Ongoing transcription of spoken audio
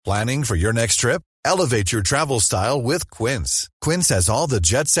Planning for your next trip? Elevate your travel style with Quince. Quince has all the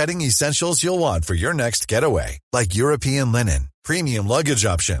jet-setting essentials you'll want for your next getaway, like European linen, premium luggage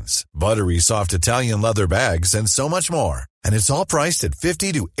options, buttery soft Italian leather bags, and so much more. And it's all priced at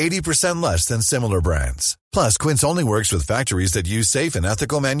 50 to 80% less than similar brands. Plus, Quince only works with factories that use safe and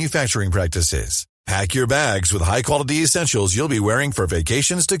ethical manufacturing practices. Pack your bags with high-quality essentials you'll be wearing for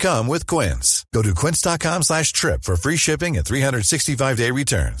vacations to come with Quince. Go to quince.com/trip for free shipping and 365-day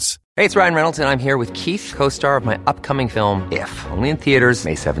returns. Hey, it's Ryan Reynolds, and I'm here with Keith, co-star of my upcoming film, If, only in theaters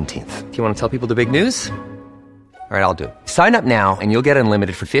May 17th. Do you want to tell people the big news? All right, I'll do it. Sign up now and you'll get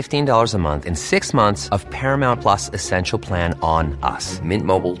unlimited for $15 a month and 6 months of Paramount Plus Essential Plan on us.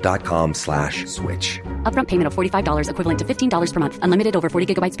 MintMobile.com/switch. Upfront payment of $45 equivalent to $15 per month. Unlimited over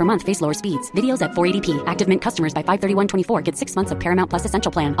 40 gigabytes per month. Face lower speeds. Videos at 480p. Active Mint customers by 531.24 get 6 months of Paramount Plus Essential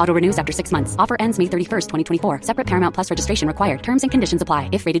Plan. Auto renews after 6 months. Offer ends May 31st, 2024. Separate Paramount Plus registration required. Terms and conditions apply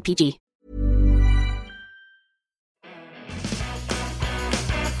if rated PG.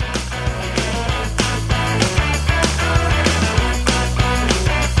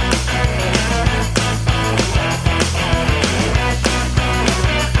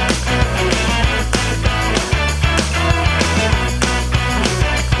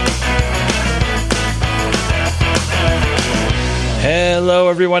 Hello,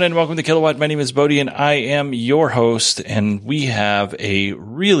 everyone, and welcome to Kilowatt. My name is Bodie, and I am your host, and we have a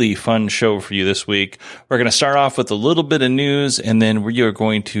really fun show for you this week. We're going to start off with a little bit of news, and then we are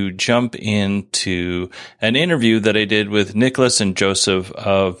going to jump into an interview that I did with Nicholas and Joseph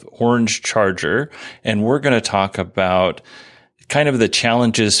of Orange Charger, and we're going to talk about kind of the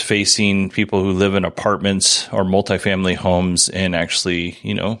challenges facing people who live in apartments or multifamily homes and actually,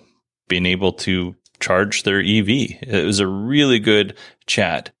 being able to charge their EV. It was a really good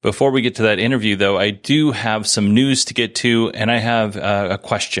chat. Before we get to that interview, though, I do have some news to get to, and I have a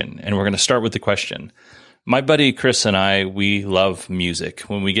question, and we're going to start with the question. My buddy Chris and I, we love music.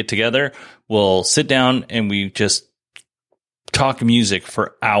 When we get together, we'll sit down and we just talk music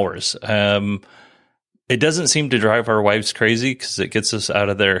for hours. It doesn't seem to drive our wives crazy because it gets us out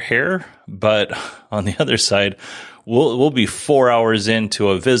of their hair, but on the other side, We'll be 4 hours into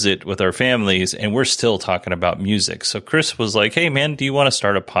a visit with our families, and we're still talking about music. So Chris was like, "Hey, man, do you want to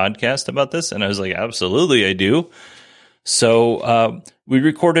start a podcast about this?" And I was like, "Absolutely, I do." So we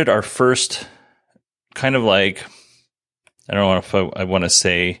recorded our first kind of like, I don't know if I want to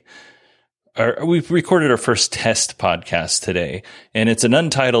say, we've recorded our first test podcast today, and it's an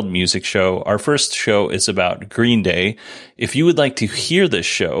untitled music show. Our first show is about Green Day. If you would like to hear this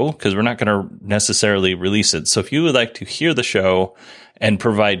show, because we're not going to necessarily release it, so if you would like to hear the show and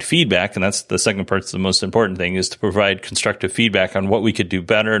provide feedback, and that's the second part, the most important thing, is to provide constructive feedback on what we could do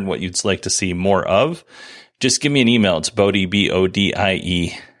better and what you'd like to see more of, just give me an email. It's Bodie,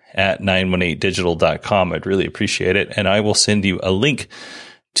 BODIE, at 918digital.com. I'd really appreciate it, and I will send you a link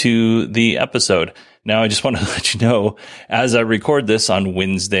to the episode. Now, I just want to let you know, as I record this on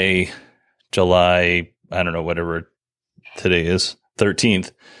Wednesday, July, I don't know, whatever today is,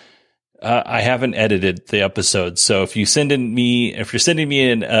 13th, I haven't edited the episode. So if you're sending me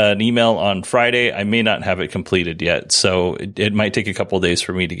an email on Friday, I may not have it completed yet. So it might take a couple of days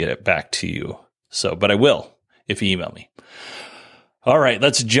for me to get it back to you. So, but I will if you email me. All right,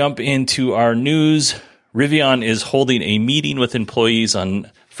 let's jump into our news. Rivian is holding a meeting with employees on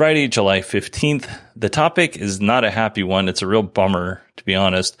Friday, July 15th. The topic is not a happy one. It's a real bummer, to be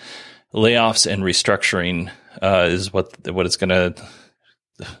honest. Layoffs and restructuring is what it's going to.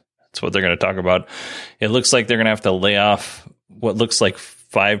 That's what they're going to talk about. It looks like they're going to have to lay off what looks like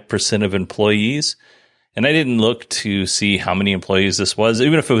 5% of employees. And I didn't look to see how many employees this was.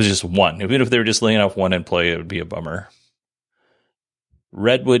 Even if it was just one, even if they were just laying off one employee, it would be a bummer.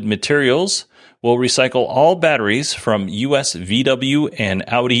 Redwood Materials will recycle all batteries from US VW and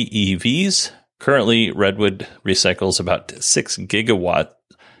Audi EVs. Currently, Redwood recycles about 6 gigawatt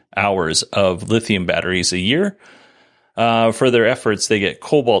hours of lithium batteries a year. For their efforts, they get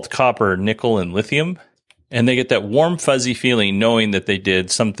cobalt, copper, nickel, and lithium. And they get that warm, fuzzy feeling knowing that they did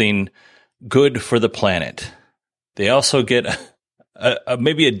something good for the planet. They also get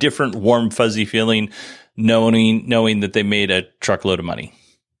maybe a different warm, fuzzy feeling knowing that they made a truckload of money.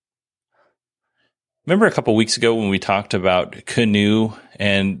 Remember a couple weeks ago when we talked about Canoo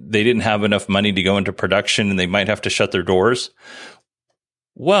and they didn't have enough money to go into production and they might have to shut their doors?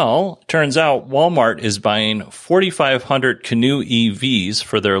 Well, turns out Walmart is buying 4,500 Canoo EVs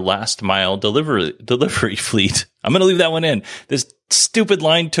for their last mile delivery fleet. I'm going to leave that one in. This stupid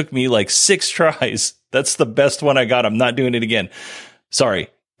line took me like 6 tries. That's the best one I got. I'm not doing it again. Sorry.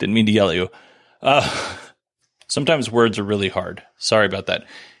 Didn't mean to yell at you. Sometimes words are really hard. Sorry about that.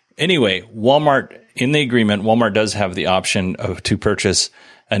 Anyway, Walmart, in the agreement, Walmart does have the option to purchase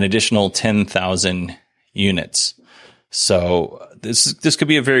an additional 10,000 units. So this could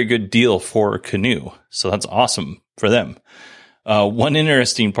be a very good deal for Canoo. So that's awesome for them. One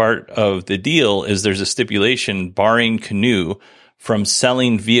interesting part of the deal is there's a stipulation barring Canoo from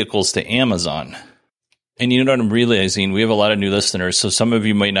selling vehicles to Amazon. And you know what I'm realizing? We have a lot of new listeners, so some of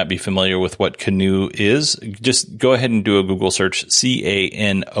you might not be familiar with what Canoo is. Just go ahead and do a Google search,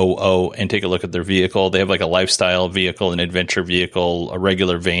 Canoo, and take a look at their vehicle. They have like a lifestyle vehicle, an adventure vehicle, a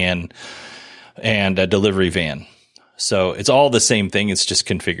regular van, and a delivery van. So it's all the same thing. It's just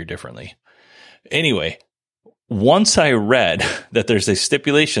configured differently. Anyway, once I read that there's a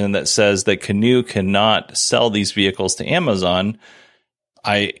stipulation that says that Canoo cannot sell these vehicles to Amazon,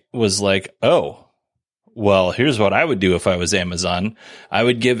 I was like, oh, well, here's what I would do if I was Amazon. I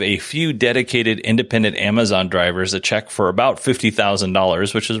would give a few dedicated independent Amazon drivers a check for about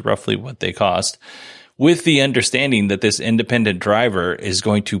 $50,000, which is roughly what they cost, with the understanding that this independent driver is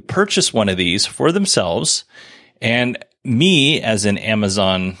going to purchase one of these for themselves. And me, as an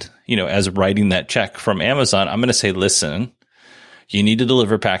Amazon, as writing that check from Amazon, I'm going to say, listen, you need to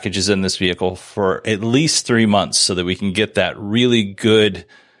deliver packages in this vehicle for at least 3 months so that we can get that really good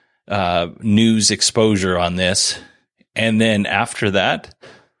news exposure on this. And then after that,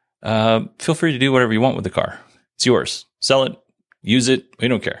 feel free to do whatever you want with the car. It's yours. Sell it, use it. We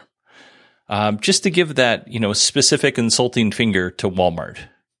don't care. Just to give that, specific insulting finger to Walmart.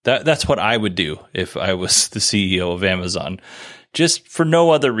 That's what I would do if I was the CEO of Amazon, just for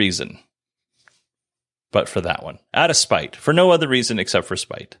no other reason but for that one, out of spite, for no other reason except for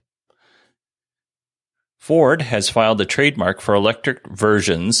spite. Ford has filed a trademark for electric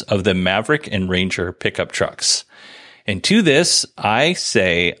versions of the Maverick and Ranger pickup trucks. And to this, I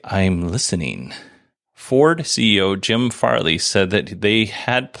say I'm listening. Ford CEO Jim Farley said that they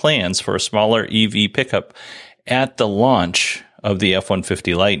had plans for a smaller EV pickup at the launch of the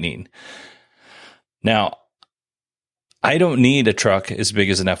F-150 Lightning. Now, I don't need a truck as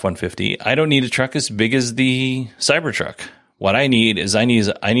big as an F-150. I don't need a truck as big as the Cybertruck. What I need is I need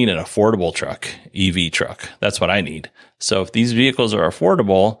an affordable truck, EV truck. That's what I need. So if these vehicles are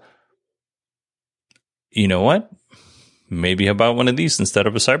affordable, you know what? Maybe how about one of these instead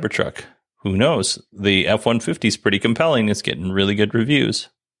of a Cybertruck? Who knows? The F-150 is pretty compelling. It's getting really good reviews.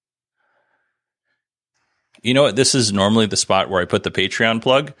 You know what? This is normally the spot where I put the Patreon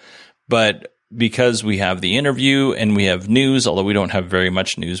plug, but because we have the interview and we have news, although we don't have very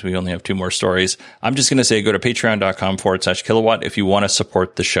much news, we only have 2 more stories. I'm just going to say go to patreon.com/kilowatt if you want to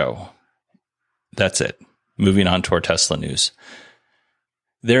support the show. That's it. Moving on to our Tesla news.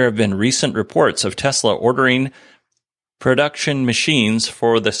 There have been recent reports of Tesla ordering production machines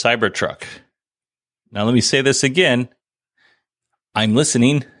for the Cybertruck. Now, let me say this again. I'm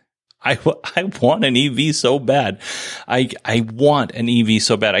listening. I want an EV so bad. I want an EV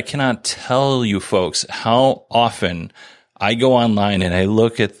so bad. I cannot tell you folks how often I go online and I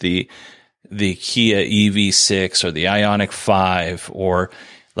look at the Kia EV6 or the Ioniq 5, or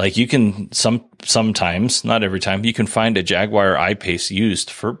like you can sometimes, not every time, you can find a Jaguar I-Pace used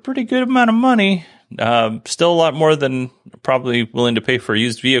for a pretty good amount of money. Still a lot more than probably willing to pay for a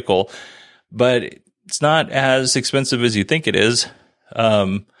used vehicle, but it's not as expensive as you think it is.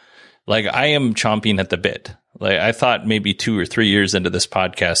 Like I am chomping at the bit. Like I thought maybe 2 or 3 years into this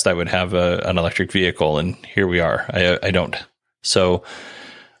podcast, I would have an electric vehicle, and here we are. I don't. So,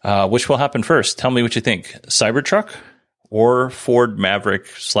 which will happen first? Tell me what you think. Cybertruck or Ford Maverick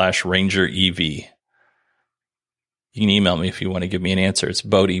 / Ranger EV? You can email me if you want to give me an answer. It's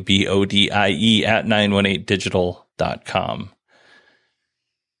Bodie, BODIE @918digital.com.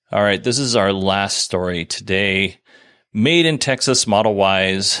 All right. This is our last story today. Made in Texas Model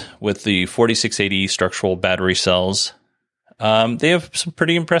Ys with the 4680 structural battery cells. They have some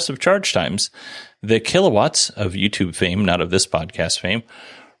pretty impressive charge times. The Kilowatts of YouTube fame, not of this podcast fame,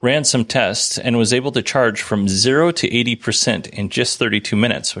 ran some tests and was able to charge from 0 to 80% in just 32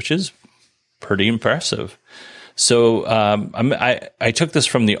 minutes, which is pretty impressive. So I took this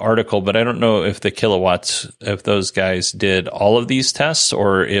from the article, but I don't know if the Kilowatts, if those guys did all of these tests,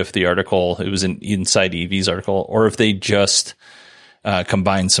 or if the article, it was an Inside EV's article, or if they just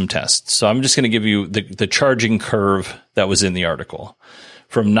combined some tests. So I'm just going to give you the charging curve that was in the article.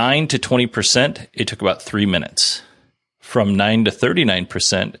 From 9 to 20%, it took about 3 minutes. From 9 to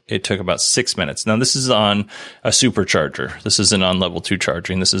 39%, it took about 6 minutes. Now, this is on a supercharger. This isn't on level 2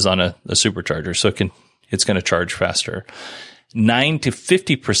 charging. This is on a supercharger, so it's going to charge faster. 9 to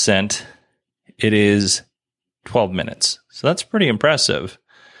 50%, it is 12 minutes. So that's pretty impressive.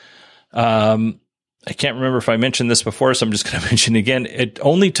 I can't remember if I mentioned this before, so I'm just going to mention it again. It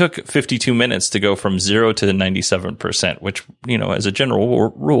only took 52 minutes to go from 0 to 97%, which, as a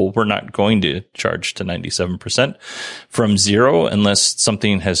general rule, we're not going to charge to 97% from 0 unless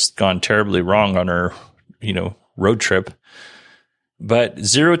something has gone terribly wrong on our, road trip. But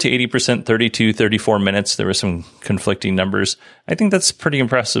 0 to 80%, 32, 34 minutes, there were some conflicting numbers. I think that's pretty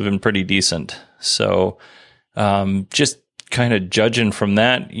impressive and pretty decent. So just kind of judging from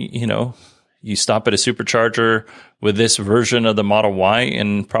that, you stop at a supercharger with this version of the Model Y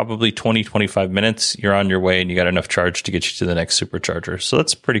in probably 20, 25 minutes, you're on your way and you got enough charge to get you to the next supercharger. So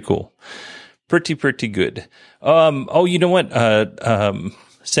that's pretty cool. Pretty good. You know what?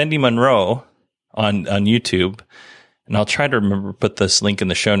 Sandy Monroe on YouTube, and I'll try to remember to put this link in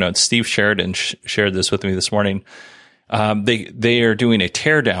the show notes. Steve Sheridan shared this with me this morning. They are doing a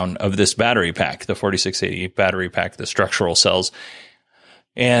teardown of this battery pack, the 4680 battery pack, the structural cells.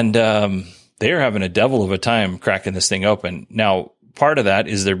 And they're having a devil of a time cracking this thing open. Now, part of that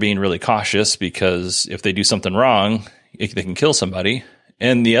is they're being really cautious because if they do something wrong, they can kill somebody.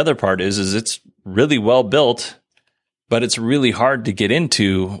 And the other part is it's really well built, but it's really hard to get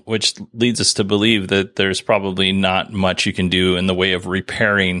into, which leads us to believe that there's probably not much you can do in the way of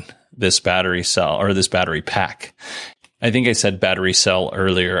repairing this battery cell or this battery pack. I think I said battery cell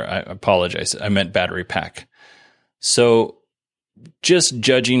earlier. I apologize. I meant battery pack. So just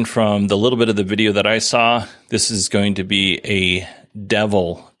judging from the little bit of the video that I saw, this is going to be a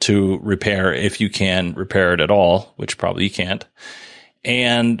devil to repair if you can repair it at all, which probably you can't.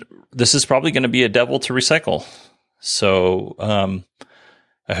 And this is probably going to be a devil to recycle. So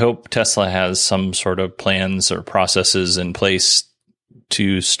I hope Tesla has some sort of plans or processes in place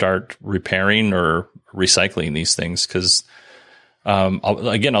to start repairing or recycling these things. Because,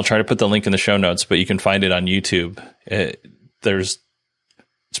 I'll try to put the link in the show notes, but you can find it on YouTube. It's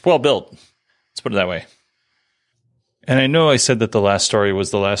well built. Let's put it that way. And I know I said that the last story was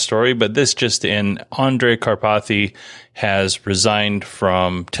the last story, but this just in, Andrej Karpathy has resigned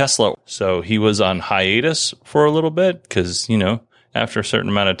from Tesla. So he was on hiatus for a little bit because, after a certain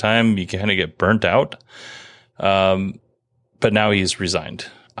amount of time, you kind of get burnt out. But now he's resigned.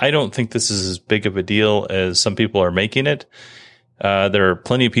 I don't think this is as big of a deal as some people are making it. There are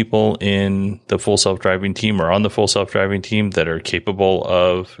plenty of people in the full self-driving team or on the full self-driving team that are capable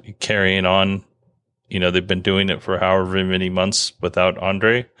of carrying on. They've been doing it for however many months without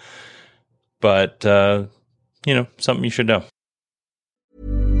Andrej. But, something you should know.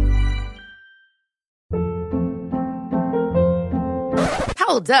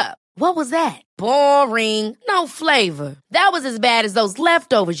 Hold up. What was that? Boring. No flavor. That was as bad as those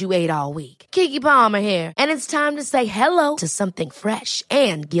leftovers you ate all week. Keke Palmer here. And it's time to say hello to something fresh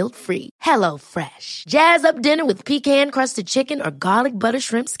and guilt-free. Hello Fresh. Jazz up dinner with pecan-crusted chicken or garlic butter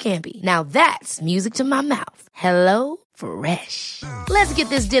shrimp scampi. Now that's music to my mouth. Hello Fresh. Let's get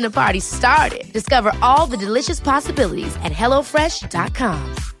this dinner party started. Discover all the delicious possibilities at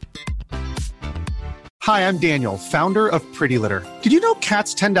HelloFresh.com. Hi, I'm Daniel, founder of Pretty Litter. Did you know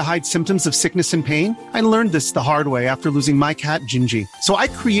cats tend to hide symptoms of sickness and pain? I learned this the hard way after losing my cat, Gingy. So I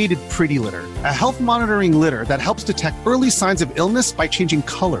created Pretty Litter, a health monitoring litter that helps detect early signs of illness by changing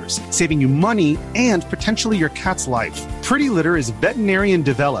colors, saving you money and potentially your cat's life. Pretty Litter is veterinarian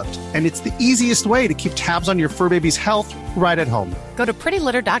developed, and it's the easiest way to keep tabs on your fur baby's health right at home. Go to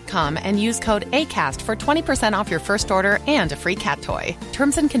prettylitter.com and use code ACAST for 20% off your first order and a free cat toy.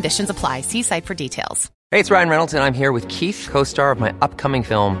 Terms and conditions apply. See site for details. Hey, it's Ryan Reynolds, and I'm here with Keith, co-star of my upcoming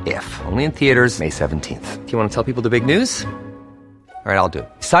film, If, only in theaters May 17th. Do you want to tell people the big news? All right, I'll do it.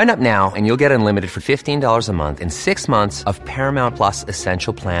 Sign up now and you'll get unlimited for $15 a month and 6 months of Paramount Plus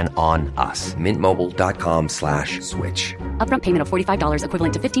Essential Plan on us. MintMobile.com/switch. Upfront payment of $45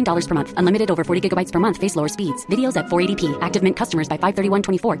 equivalent to $15 per month. Unlimited over 40 gigabytes per month. Face lower speeds. Videos at 480p. Active Mint customers by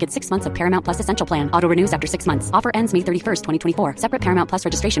 531.24 get 6 months of Paramount Plus Essential Plan. Auto renews after 6 months. Offer ends May 31st, 2024. Separate Paramount Plus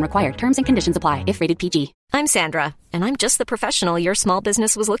registration required. Terms and conditions apply if rated PG. I'm Sandra, and I'm just the professional your small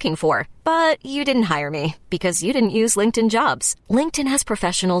business was looking for. But you didn't hire me because you didn't use LinkedIn Jobs. LinkedIn has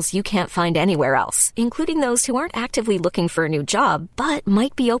professionals you can't find anywhere else, including those who aren't actively looking for a new job, but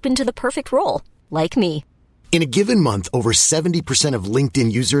might be open to the perfect role, like me. In a given month, over 70% of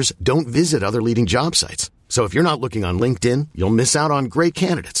LinkedIn users don't visit other leading job sites. So if you're not looking on LinkedIn, you'll miss out on great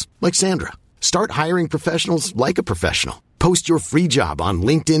candidates like Sandra. Start hiring professionals like a professional. Post your free job on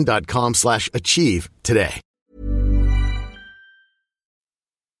linkedin.com/achieve today.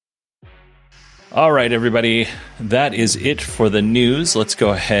 All right, everybody, that is it for the news. Let's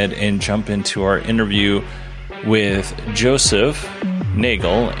go ahead and jump into our interview with Joseph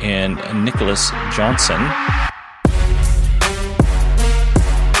Nagel and Nicholas Johnson.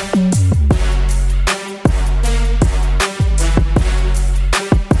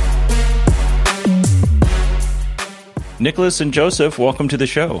 Nicholas and Joseph, welcome to the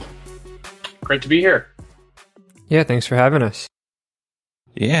show. Great to be here. Yeah, thanks for having us.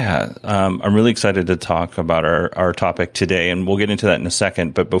 Yeah, I'm really excited to talk about our topic today, and we'll get into that in a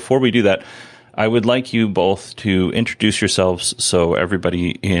second. But before we do that, I would like you both to introduce yourselves so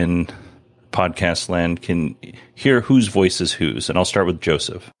everybody in podcast land can hear whose voice is whose. And I'll start with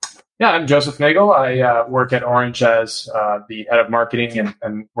Joseph. Yeah, I'm Joseph Nagel. I work at Orange as the head of marketing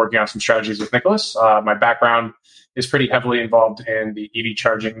and working on some strategies with Nicholas. My background is pretty heavily involved in the EV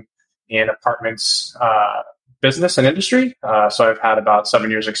charging in apartments business and industry. So I've had about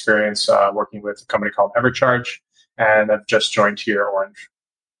 7 years experience working with a company called Evercharge, and I've just joined here at Orange.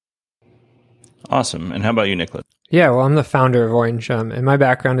 Awesome. And how about you, Nicholas? Yeah, well, I'm the founder of Orange. And my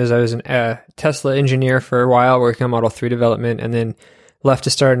background is I was a Tesla engineer for a while working on Model 3 development, and then left to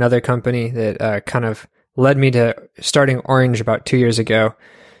start another company that kind of led me to starting Orange about 2 years ago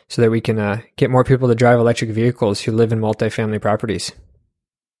so that we can get more people to drive electric vehicles who live in multifamily properties.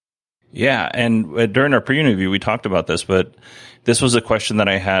 Yeah, and during our pre-interview, we talked about this, but this was a question that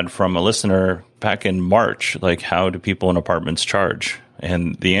I had from a listener back in March, like how do people in apartments charge?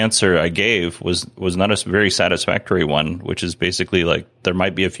 And the answer I gave was not a very satisfactory one, which is basically like there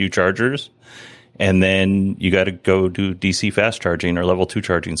might be a few chargers, and then you got to go do DC fast charging or level 2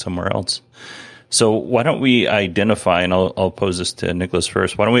 charging somewhere else. So why don't we identify, and I'll pose this to Nicholas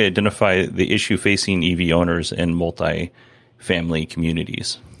first, why don't we identify the issue facing EV owners in multi-family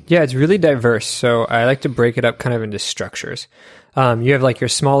communities? Yeah, it's really diverse. So I like to break it up kind of into structures. You have like your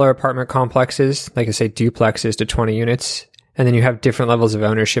smaller apartment complexes, like I say, duplexes to 20 units. And then you have different levels of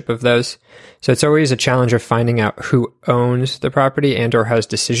ownership of those. So it's always a challenge of finding out who owns the property and or has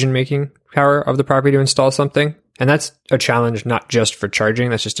decision-making power of the property to install something. And that's a challenge not just for charging.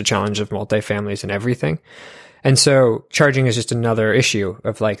 That's just a challenge of multifamilies and everything. And so charging is just another issue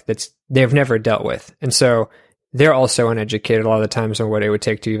of like they've never dealt with. And so they're also uneducated a lot of the times on what it would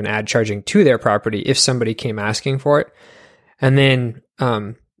take to even add charging to their property if somebody came asking for it. And then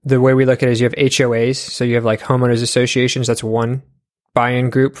the way we look at it is you have HOAs. So you have like homeowners associations. That's one buy-in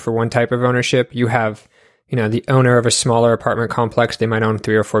group for one type of ownership. You have, the owner of a smaller apartment complex. They might own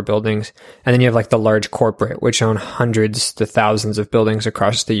 3 or 4 buildings. And then you have like the large corporate, which own hundreds to thousands of buildings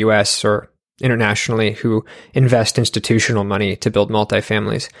across the US or internationally who invest institutional money to build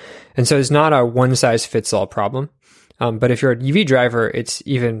multifamilies. And so it's not a one-size-fits-all problem. But if you're an EV driver, it's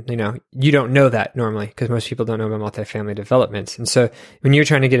even, you don't know that normally because most people don't know about multifamily developments. And so when you're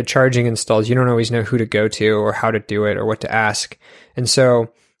trying to get a charging installed, you don't always know who to go to or how to do it or what to ask. And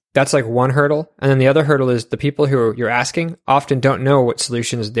so that's like one hurdle. And then the other hurdle is the people who you're asking often don't know what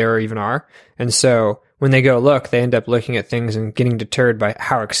solutions there even are. And so when they go look, they end up looking at things and getting deterred by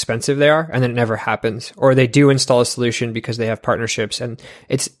how expensive they are, and then it never happens. Or they do install a solution because they have partnerships, and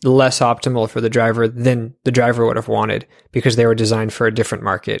it's less optimal for the driver than the driver would have wanted because they were designed for a different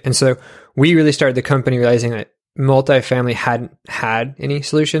market. And so we really started the company realizing that multifamily hadn't had any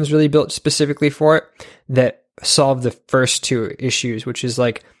solutions really built specifically for it that solved the first 2 issues, which is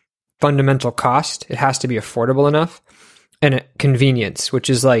like fundamental cost. It has to be affordable enough. And convenience, which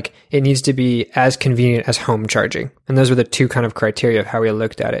is like, it needs to be as convenient as home charging. And those were the 2 kind of criteria of how we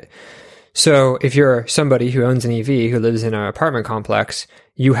looked at it. So if you're somebody who owns an EV who lives in an apartment complex,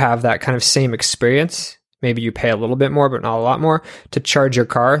 you have that kind of same experience. Maybe you pay a little bit more, but not a lot more to charge your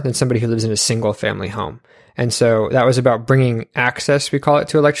car than somebody who lives in a single family home. And so that was about bringing access, we call it,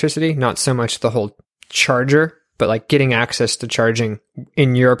 to electricity, not so much the whole charger, but like getting access to charging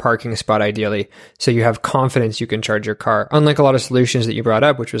in your parking spot ideally, so you have confidence you can charge your car. Unlike a lot of solutions that you brought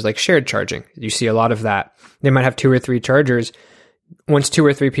up, which was like shared charging. You see a lot of that. They might have 2 or 3 chargers. Once 2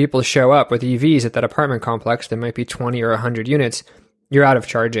 or 3 people show up with EVs at that apartment complex, there might be 20 or 100 units, you're out of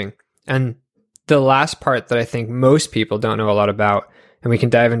charging. And the last part that I think most people don't know a lot about, and we can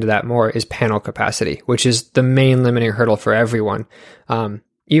dive into that more, is panel capacity, which is the main limiting hurdle for everyone.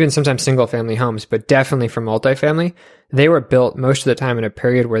 Even sometimes single family homes, but definitely for multifamily, they were built most of the time in a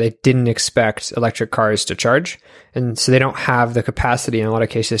period where they didn't expect electric cars to charge. And so they don't have the capacity in a lot of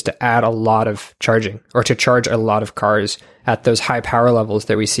cases to add a lot of charging or to charge a lot of cars at those high power levels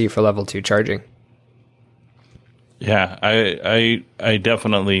that we see for level 2 charging. Yeah, I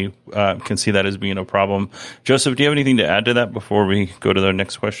definitely can see that as being a problem. Joseph, do you have anything to add to that before we go to the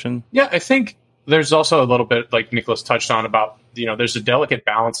next question? Yeah, I think there's also a little bit, like Nicholas touched on, about, there's a delicate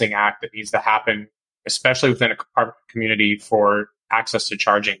balancing act that needs to happen, especially within a apartment community, for access to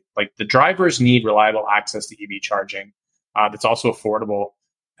charging. Like, the drivers need reliable access to EV charging that's also affordable.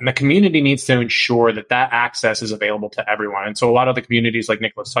 And the community needs to ensure that that access is available to everyone. And so a lot of the communities, like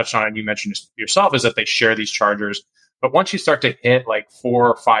Nicholas touched on, and you mentioned yourself, is that they share these chargers. But once you start to hit like 4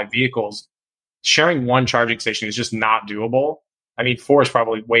 or 5 vehicles, sharing one charging station is just not doable. I mean, 4 is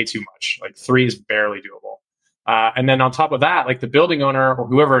probably way too much. Like 3 is barely doable. And then on top of that, like the building owner or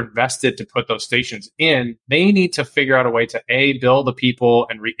whoever invested to put those stations in, they need to figure out a way to bill the people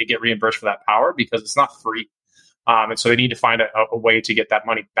and get reimbursed for that power, because it's not free. And so they need to find a way to get that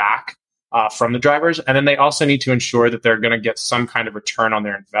money back from the drivers. And then they also need to ensure that they're going to get some kind of return on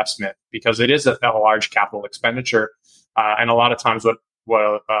their investment, because it is a large capital expenditure. And a lot of times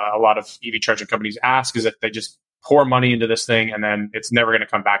what a lot of EV charging companies ask is that they just pour money into this thing and then it's never going to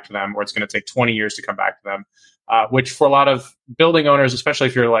come back to them, or it's going to take 20 years to come back to them. Which for a lot of building owners, especially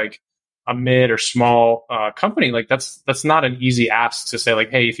if you're like a mid or small company, like that's not an easy ask to say like,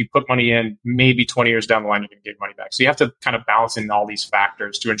 hey, if you put money in, maybe 20 years down the line, you're going to get money back. So you have to kind of balance in all these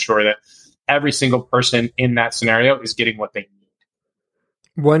factors to ensure that every single person in that scenario is getting what they need.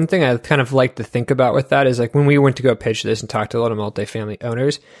 One thing I kind of like to think about with that is like when we went to go pitch this and talk to a lot of multifamily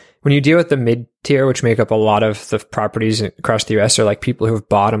owners, when you deal with the mid-tier, which make up a lot of the properties across the US, or like people who have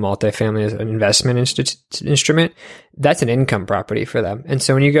bought a multifamily as an investment instrument, that's an income property for them. And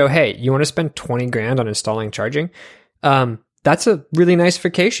so when you go, hey, you want to spend 20 grand on installing charging? That's a really nice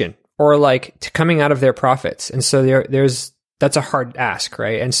vacation, or like coming out of their profits. And so that's a hard ask,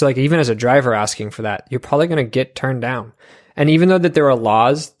 right? And so like even as a driver asking for that, you're probably going to get turned down. And even though that there are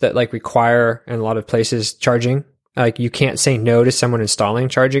laws that like require in a lot of places charging, like you can't say no to someone installing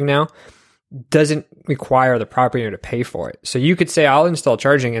charging now, doesn't require the property owner to pay for it. So you could say, I'll install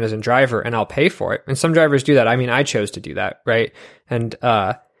charging and as a driver and I'll pay for it. And some drivers do that. I mean, I chose to do that, right? And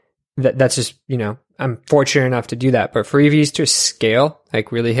that's just, I'm fortunate enough to do that. But for EVs to scale,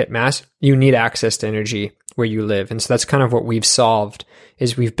 like really hit mass, you need access to energy where you live. And so that's kind of what we've solved,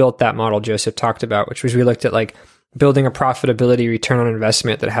 is we've built that model Joseph talked about, which was we looked at like building a profitability return on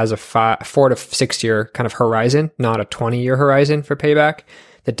investment that has a 4 to 6 year kind of horizon, not a 20-year horizon for payback,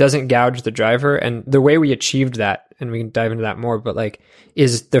 that doesn't gouge the driver. And the way we achieved that, and we can dive into that more, but like,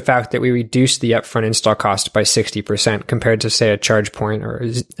 is the fact that we reduced the upfront install cost by 60% compared to say a ChargePoint or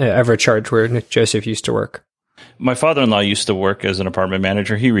EverCharge where Nick Joseph used to work. My father-in-law used to work as an apartment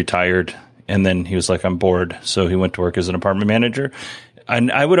manager. He retired and then he was like, I'm bored. So he went to work as an apartment manager.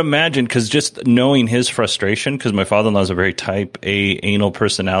 And I would imagine, because just knowing his frustration, because my father-in-law is a very type A anal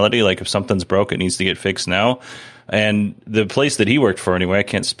personality, like if something's broke, it needs to get fixed now. And the place that he worked for anyway, I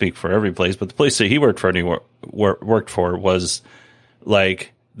can't speak for every place, but the place that he worked for was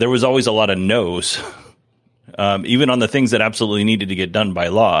like, there was always a lot of no's, even on the things that absolutely needed to get done by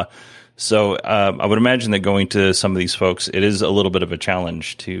law. So I would imagine that going to some of these folks, it is a little bit of a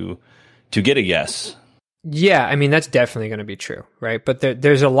challenge to get a yes. Yeah, I mean, that's definitely going to be true, right? But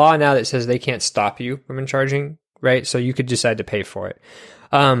there's a law now that says they can't stop you from charging, right? So you could decide to pay for it.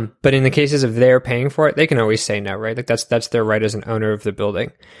 But in the cases of they're paying for it, they can always say no, right? Like that's their right as an owner of the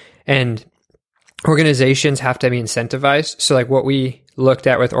building. And organizations have to be incentivized. So like what we looked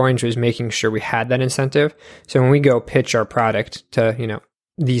at with Orange was making sure we had that incentive. So when we go pitch our product to,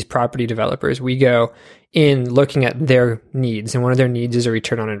 these property developers, we go in looking at their needs. And one of their needs is a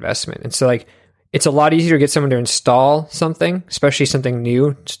return on investment. And so like, it's a lot easier to get someone to install something, especially something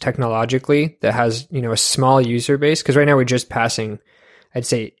new technologically that has, a small user base. Because right now we're just passing, I'd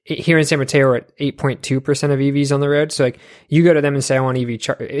say here in San Mateo, we're at 8.2% of EVs on the road. So like you go to them and say, I want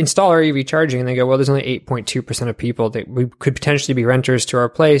install our EV charging. And they go, well, there's only 8.2% of people that we could potentially be renters to our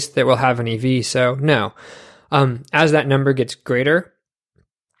place that will have an EV. So no. As that number gets greater,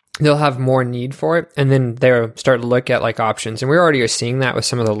 they'll have more need for it, and then they'll start to look at like options. And we already are seeing that with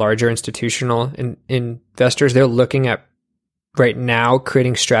some of the larger institutional investors. They're looking at right now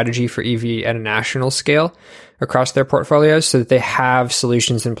creating strategy for EV at a national scale across their portfolios so that they have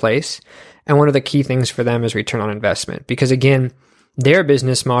solutions in place. And one of the key things for them is return on investment, because again, their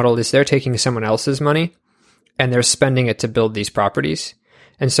business model is they're taking someone else's money and they're spending it to build these properties.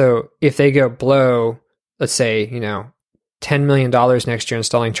 And so if they go blow, let's say, $10 million next year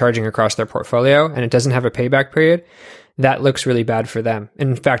installing charging across their portfolio and it doesn't have a payback period, that looks really bad for them.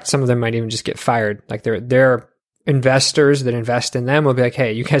 And in fact, some of them might even just get fired. Like their investors that invest in them will be like,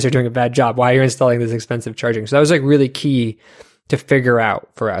 hey, you guys are doing a bad job. Why are you installing this expensive charging? So that was like really key to figure out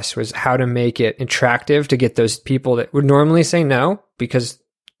for us, was how to make it attractive to get those people that would normally say no because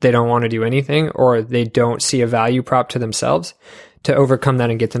they don't want to do anything or they don't see a value prop to themselves, to overcome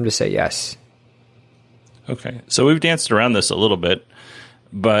that and get them to say yes. Okay, so we've danced around this a little bit,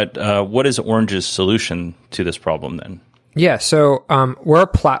 but what is Orange's solution to this problem then? Yeah, so we're a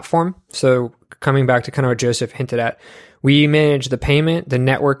platform. So coming back to kind of what Joseph hinted at, we manage the payment, the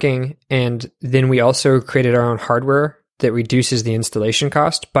networking, and then we also created our own hardware that reduces the installation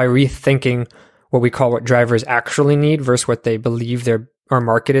cost by rethinking what we call what drivers actually need versus what they believe are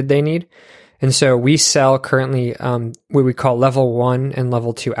marketed they need. And so we sell currently what we call level 1 and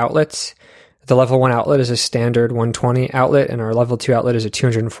level 2 outlets. The level 1 outlet is a standard 120 outlet, and our level 2 outlet is a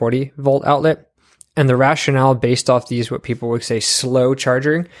 240 volt outlet. And the rationale based off these, what people would say slow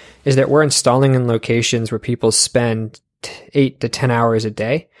charging, is that we're installing in locations where people spend 8 to 10 hours a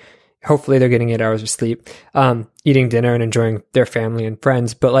day. Hopefully they're getting 8 hours of sleep, eating dinner and enjoying their family and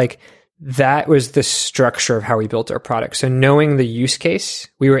friends. But like, that was the structure of how we built our product. So knowing the use case,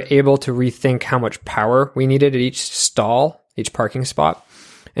 we were able to rethink how much power we needed at each stall, each parking spot.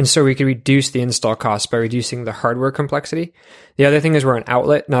 And so we could reduce the install cost by reducing the hardware complexity. The other thing is we're an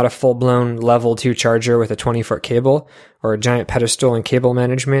outlet, not a full-blown level 2 charger with a 20-foot cable or a giant pedestal and cable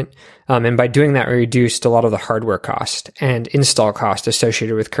management. And by doing that, we reduced a lot of the hardware cost and install cost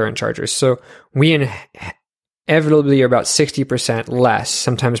associated with current chargers. So we inevitably are about 60% less,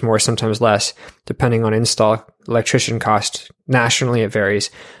 sometimes more, sometimes less, depending on install electrician cost. Nationally, it varies.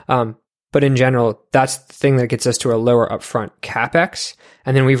 But in general, that's the thing that gets us to a lower upfront CapEx.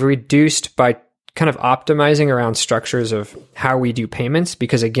 And then we've reduced by kind of optimizing around structures of how we do payments,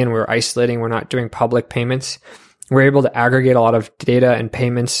 because again, we're isolating, we're not doing public payments. We're able to aggregate a lot of data and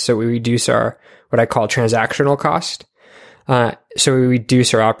payments, so we reduce our, what I call transactional cost. So we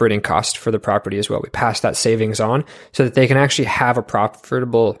reduce our operating cost for the property as well. We pass that savings on so that they can actually have a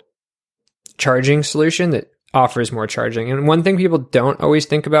profitable charging solution that offers more charging. And one thing people don't always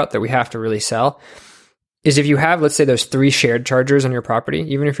think about that we have to really sell is if you have, let's say, those 3 shared chargers on your property,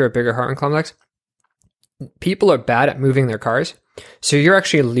 even if you're a bigger apartment complex, people are bad at moving their cars. So you're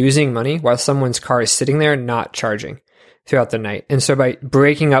actually losing money while someone's car is sitting there not charging throughout the night. And so by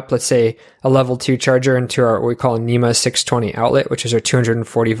breaking up, let's say, a level 2 charger into our, what we call a NEMA 620 outlet, which is our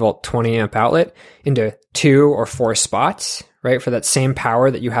 240 volt 20 amp outlet, into 2 or 4 spots, right, for that same power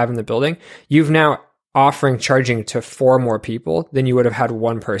that you have in the building, you've now offering charging to 4 more people than you would have had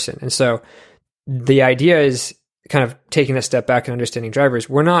 1 person. And so the idea is kind of taking a step back and understanding drivers.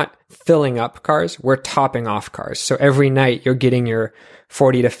 We're not filling up cars, we're topping off cars. So every night you're getting your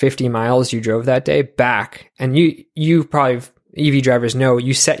 40 to 50 miles you drove that day back. And you probably, EV drivers know,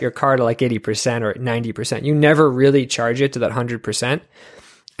 you set your car to like 80% or 90%. You never really charge it to that 100%.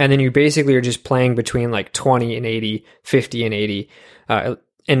 And then you basically are just playing between like 20 and 80, 50 and 80.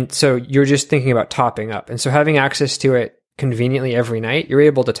 And so you're just thinking about topping up. And so having access to it conveniently every night, you're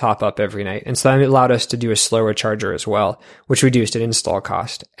able to top up every night. And so that allowed us to do a slower charger as well, which reduced an install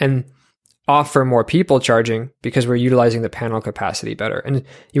cost and offer more people charging because we're utilizing the panel capacity better. And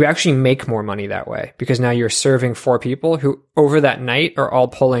you actually make more money that way because now you're serving 4 people who over that night are all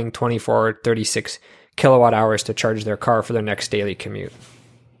pulling 24 or 36 kilowatt hours to charge their car for their next daily commute.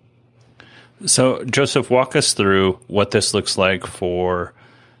 So Joseph, walk us through what this looks like for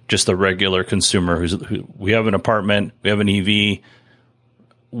just the regular consumer who we have an apartment, we have an EV.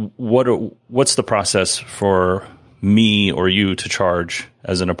 What's the process for me or you to charge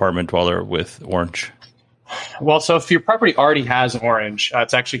as an apartment dweller with Orange? Well, so if your property already has Orange,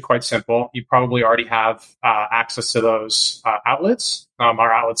 it's actually quite simple. You probably already have access to those outlets.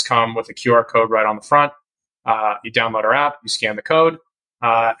 Our outlets come with a QR code right on the front. You download our app, you scan the code,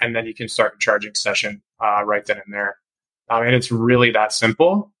 and then you can start a charging session right then and there. And it's really that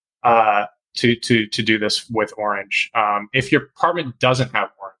simple to do this with Orange. If your apartment doesn't have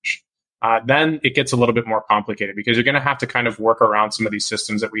Orange, then it gets a little bit more complicated because you're going to have to kind of work around some of these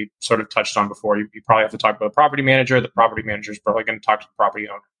systems that we sort of touched on before. You probably have to talk to the property manager. The property manager is probably going to talk to the property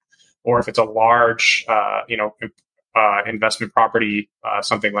owner. Or if it's a large, investment property,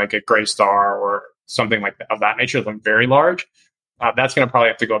 something like a Greystar or something like that, of that nature, very large, that's going to probably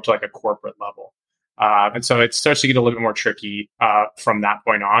have to go up to like a corporate level. And so it starts to get a little bit more tricky from that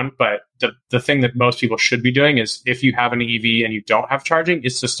point on. But the thing that most people should be doing is if you have an EV and you don't have charging,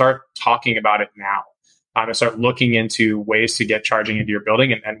 is to start talking about it now. And start looking into ways to get charging into your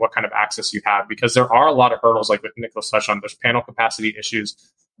building and what kind of access you have. Because there are a lot of hurdles, like what Nicholas touched on. There's panel capacity issues.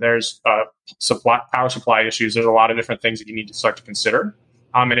 There's power supply issues. There's a lot of different things that you need to start to consider.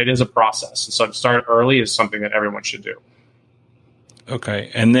 And it is a process. And so to start early is something that everyone should do. Okay.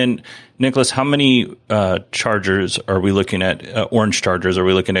 And then, Nicholas, how many chargers are we looking at, Orange chargers are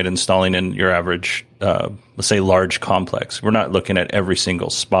we looking at installing in your average, let's say, large complex? We're not looking at every single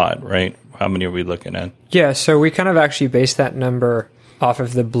spot, right? How many are we looking at? Yeah, so we kind of actually based that number off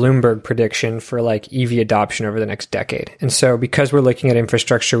of the Bloomberg prediction for like EV adoption over the next decade. And so because we're looking at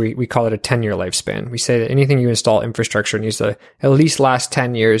infrastructure, we call it a 10-year lifespan. We say that anything you install infrastructure needs to at least last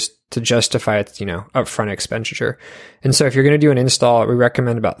 10 years to justify its, upfront expenditure. And so if you're going to do an install, we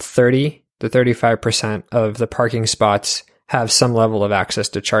recommend about 30 to 35% of the parking spots have some level of access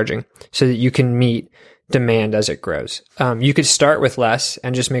to charging so that you can meet demand as it grows. You could start with less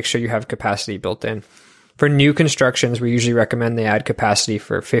and just make sure you have capacity built in. For new constructions, we usually recommend they add capacity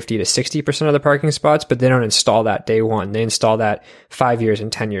for 50 to 60% of the parking spots, but they don't install that day one. They install that 5 years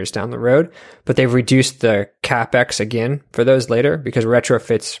and 10 years down the road, but they've reduced the CapEx again for those later because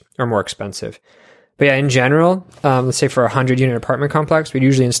retrofits are more expensive. But yeah, in general, let's say for a 100-unit apartment complex, we'd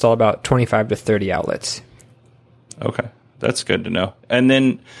usually install about 25 to 30 outlets. Okay, that's good to know. And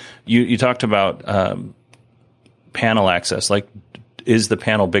then you talked about panel access, like, is the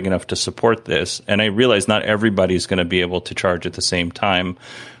panel big enough to support this? And I realize not everybody's going to be able to charge at the same time.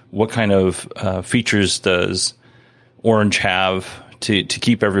 What kind of features does Orange have to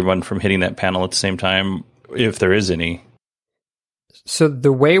keep everyone from hitting that panel at the same time, if there is any? So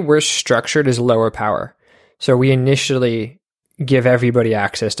the way we're structured is lower power. So we initially give everybody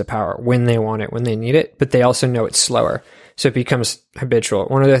access to power when they want it, when they need it, but they also know it's slower. So it becomes habitual.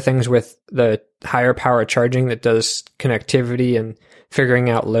 One of the things with the higher power charging that does connectivity and figuring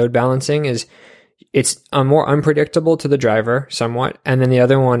out load balancing is it's more unpredictable to the driver somewhat. And then the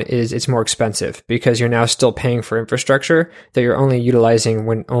other one is it's more expensive because you're now still paying for infrastructure that you're only utilizing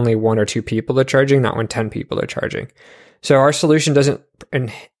when only 1 or 2 people are charging, not when 10 people are charging. So our solution doesn't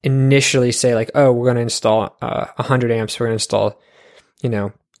initially say like, oh, we're going to install 100 amps. We're going to install,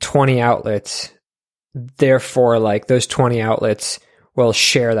 20 outlets. Therefore, like those 20 outlets will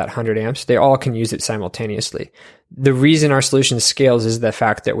share that 100 amps. They all can use it simultaneously. The reason our solution scales is the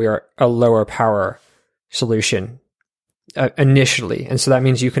fact that we are a lower power solution initially. And so that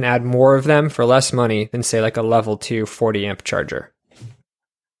means you can add more of them for less money than say like a level 2 40 amp charger.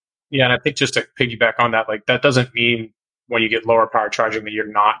 Yeah. And I think just to piggyback on that, like that doesn't mean when you get lower power charging that you're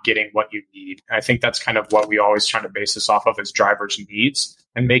not getting what you need. And I think that's kind of what we always try to base this off of is drivers' needs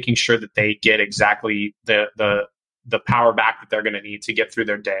and making sure that they get exactly the power back that they're going to need to get through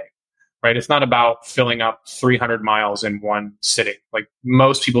their day, right? It's not about filling up 300 miles in one sitting. Like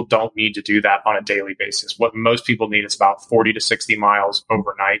most people don't need to do that on a daily basis. What most people need is about 40 to 60 miles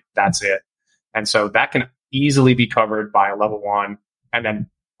overnight. That's it. And so that can easily be covered by a level 1 and then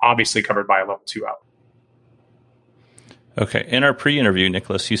obviously covered by a level 2 outlet. Okay. In our pre-interview,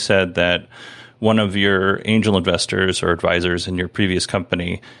 Nicholas, you said that one of your angel investors or advisors in your previous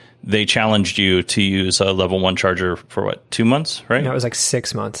company, they challenged you to use a level 1 charger for 2 months, right? No, it was like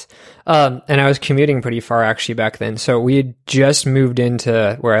 6 months. And I was commuting pretty far actually back then. So we had just moved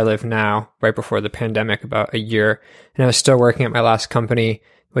into where I live now, right before the pandemic, about a year. And I was still working at my last company,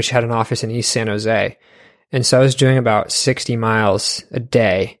 which had an office in East San Jose. And so I was doing about 60 miles a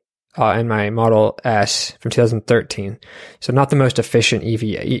day in my Model S from 2013. So not the most efficient EV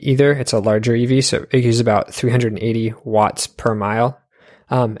either. It's a larger EV. So it uses about 380 watts per mile.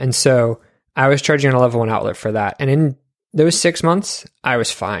 And so I was charging on a level 1 outlet for that. And in those 6 months, I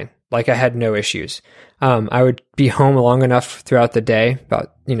was fine. Like I had no issues. I would be home long enough throughout the day,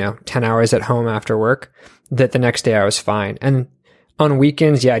 about, 10 hours at home after work, that the next day I was fine. And on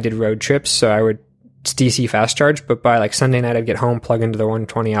weekends, I did road trips. So I would DC fast charge, but by like Sunday night, I'd get home, plug into the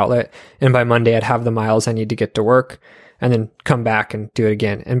 120 outlet. And by Monday, I'd have the miles I need to get to work and then come back and do it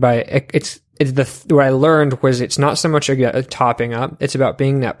again. And what I learned was it's not so much a topping up. It's about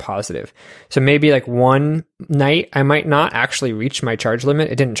being net positive. So maybe like one night I might not actually reach my charge limit.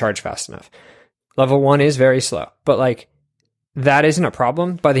 It didn't charge fast enough. Level 1 is very slow, but like that isn't a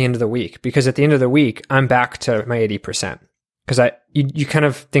problem by the end of the week, because at the end of the week, I'm back to my 80%. Because you kind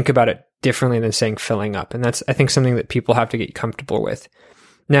of think about it differently than saying filling up. And that's, I think, something that people have to get comfortable with.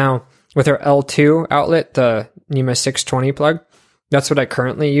 Now, with our L2 outlet, the NEMA 620 plug, that's what I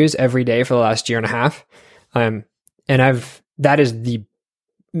currently use every day for the last year and a half. I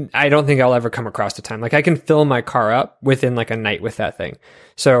don't think I'll ever come across the time. Like I can fill my car up within like a night with that thing.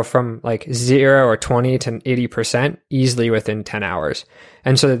 So from like 0 or 20 to 80% easily within 10 hours.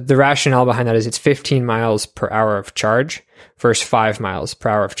 And so the rationale behind that is it's 15 miles per hour of charge versus 5 miles per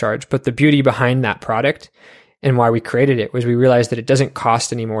hour of charge. But the beauty behind that product and why we created it was we realized that it doesn't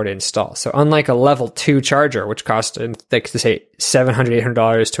cost any more to install. So unlike a level 2 charger, which costs like to say $700,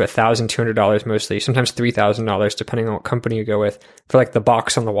 $800 to $1,200 mostly, sometimes $3,000 depending on what company you go with for like the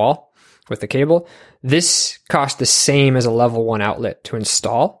box on the wall with the cable, this cost the same as a level 1 outlet to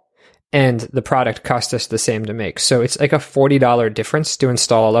install. And the product cost us the same to make. So it's like a $40 difference to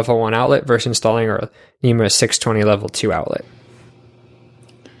install a level 1 outlet versus installing a NEMA 620 level 2 outlet.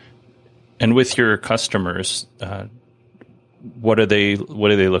 And with your customers, what are they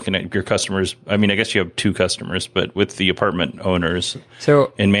looking at? Your customers, I mean, I guess you have 2 customers, but with the apartment owners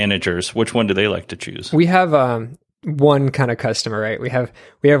and managers, which one do they like to choose? We have one kind of customer, right? We have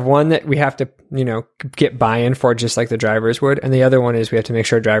one that we have to, get buy-in for, just like the drivers would. And the other one is we have to make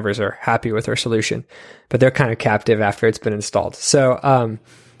sure drivers are happy with our solution, but they're kind of captive after it's been installed. So,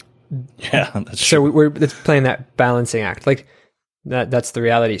 we're playing that balancing act. Like that's the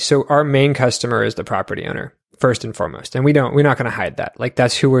reality. So our main customer is the property owner first and foremost. And we're not going to hide that. Like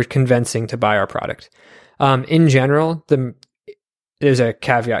that's who we're convincing to buy our product. In general, there's a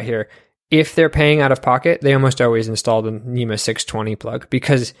caveat here. If they're paying out of pocket, they almost always install the NEMA 620 plug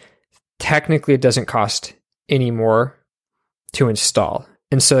because technically it doesn't cost any more to install.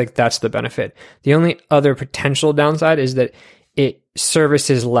 And so that's the benefit. The only other potential downside is that it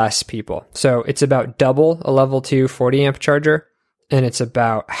services less people. So it's about double a level 2 40 amp charger, and it's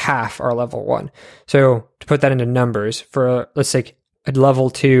about half our level 1. So to put that into numbers, for let's say a level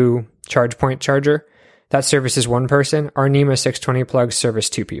 2 charge point charger, that services one person. Our NEMA 620 plugs service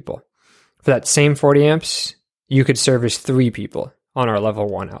 2 people. For that same 40 amps, you could service 3 people on our level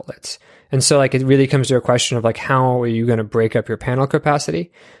 1 outlets. And so it really comes to a question of how are you going to break up your panel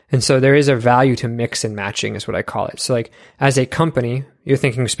capacity? And so there is a value to mix and matching is what I call it. So as a company, you're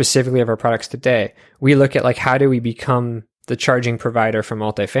thinking specifically of our products today, we look at how do we become the charging provider for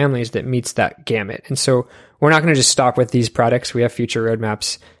multifamilies that meets that gamut. And so we're not going to just stop with these products. We have future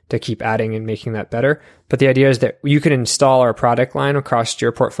roadmaps to keep adding and making that better. But the idea is that you could install our product line across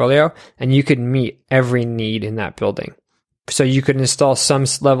your portfolio and you could meet every need in that building. So you could install some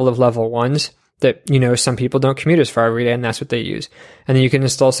level of level 1s that, some people don't commute as far every day and that's what they use. And then you can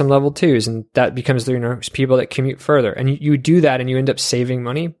install some level 2s and that becomes the, people that commute further. And you do that and you end up saving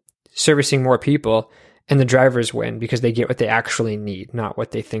money, servicing more people, and the drivers win because they get what they actually need, not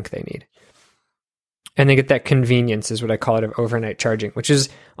what they think they need. And they get that convenience, is what I call it, of overnight charging, which is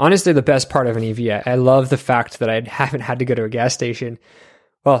honestly the best part of an EV. I love the fact that I haven't had to go to a gas station.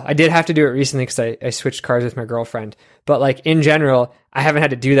 Well, I did have to do it recently because I switched cars with my girlfriend. But in general, I haven't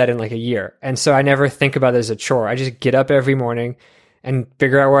had to do that in a year. And so I never think about it as a chore. I just get up every morning and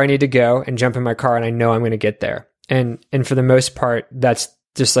figure out where I need to go and jump in my car and I know I'm going to get there. And for the most part, that's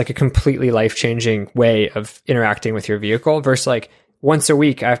just a completely life-changing way of interacting with your vehicle versus once a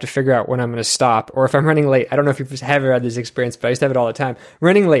week, I have to figure out when I'm going to stop, or if I'm running late. I don't know if you've ever had this experience, but I used to have it all the time.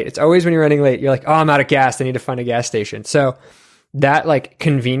 Running late. It's always when you're running late, you're oh, I'm out of gas. I need to find a gas station. So that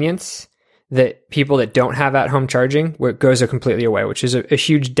convenience that people that don't have at-home charging, where it goes completely away, which is a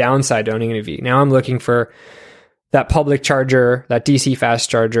huge downside to owning an EV. Now I'm looking for that public charger, that DC fast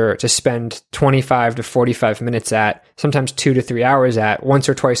charger to spend 25 to 45 minutes at, sometimes 2 to 3 hours at, once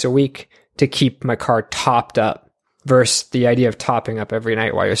or twice a week to keep my car topped up. Versus the idea of topping up every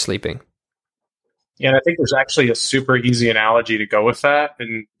night while you're sleeping. Yeah, and I think there's actually a super easy analogy to go with that,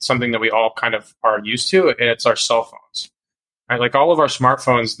 and something that we all kind of are used to, and it's our cell phones. Right? All of our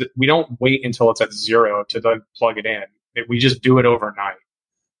smartphones, we don't wait until it's at 0 to then plug it in. We just do it overnight.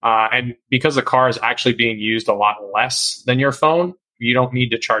 And because the car is actually being used a lot less than your phone, you don't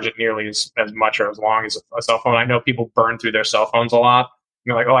need to charge it nearly as much or as long as a cell phone. I know people burn through their cell phones a lot.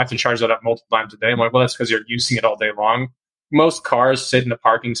 You're oh, I have to charge that up multiple times a day. I'm well, that's because you're using it all day long. Most cars sit in a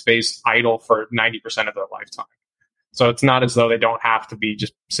parking space idle for 90% of their lifetime. So it's not as though they don't have to be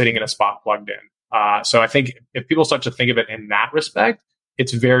just sitting in a spot plugged in. So I think if people start to think of it in that respect,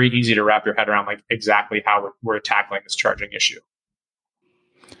 it's very easy to wrap your head around exactly how we're tackling this charging issue.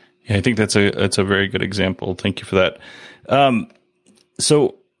 Yeah, I think that's a very good example. Thank you for that.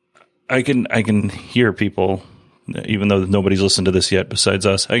 So I can hear people, even though nobody's listened to this yet besides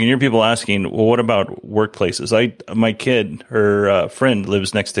us, I can hear people asking, well, what about workplaces? My kid, her friend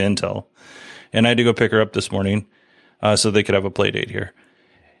lives next to Intel, and I had to go pick her up this morning so they could have a play date here.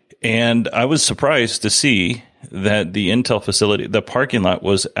 And I was surprised to see that the Intel facility, the parking lot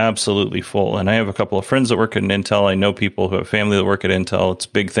was absolutely full. And I have a couple of friends that work at Intel. I know people who have family that work at Intel. It's a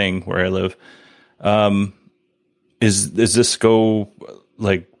big thing where I live. Is this go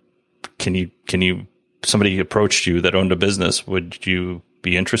can you somebody approached you that owned a business, would you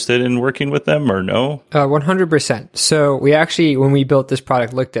be interested in working with them or no? 100%. So we actually, when we built this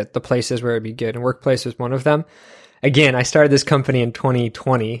product, looked at the places where it'd be good, and Workplace was one of them. Again, I started this company in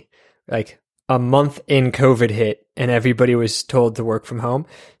 2020, a month in COVID hit, and everybody was told to work from home.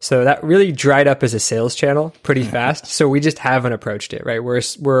 So that really dried up as a sales channel pretty fast. So we just haven't approached it, right? We're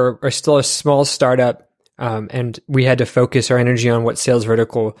still a small startup, and we had to focus our energy on what sales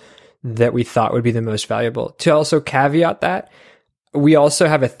vertical that we thought would be the most valuable. To also caveat that, we also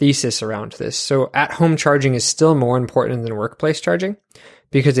have a thesis around this. So at-home charging is still more important than workplace charging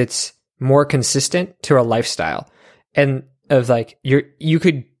because it's more consistent to a lifestyle. And of you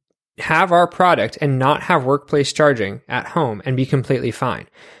could have our product and not have workplace charging at home and be completely fine.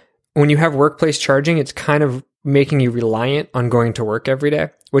 When you have workplace charging, it's kind of making you reliant on going to work every day,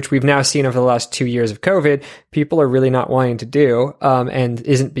 which we've now seen over the last 2 years of COVID, people are really not wanting to do, and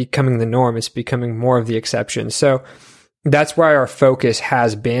isn't becoming the norm. It's becoming more of the exception. So that's why our focus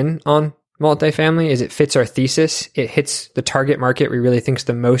has been on multifamily, is it fits our thesis. It hits the target market we really think is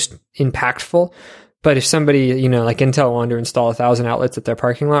the most impactful. But if somebody, like Intel wanted to install 1,000 outlets at their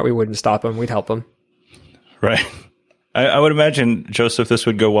parking lot, we wouldn't stop them. We'd help them. Right. I would imagine, Joseph, this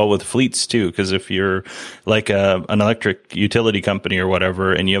would go well with fleets too, because if you're like an electric utility company or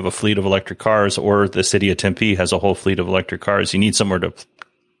whatever, and you have a fleet of electric cars, or the city of Tempe has a whole fleet of electric cars, you need somewhere to,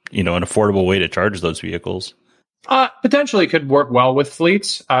 an affordable way to charge those vehicles. Potentially could work well with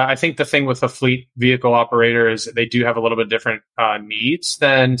fleets. I think the thing with a fleet vehicle operator is they do have a little bit different needs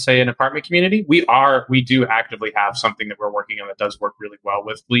than, say, an apartment community. We do actively have something that we're working on that does work really well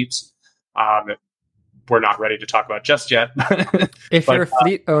with fleets. We're not ready to talk about just yet. If you're a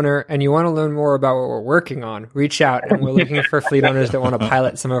fleet owner and you want to learn more about what we're working on, reach out, and we're looking for fleet owners that want to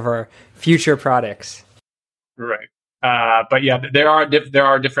pilot some of our future products. Right. But yeah, there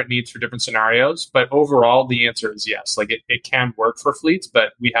are different needs for different scenarios. But overall, the answer is yes. Like it can work for fleets,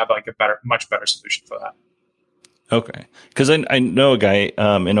 but we have like much better solution for that. Okay. Because I know a guy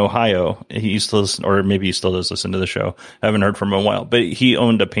in Ohio, he used to listen, or maybe he still does listen to the show. I haven't heard from him in a while, but he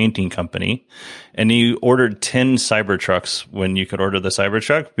owned a painting company and he ordered 10 Cybertrucks when you could order the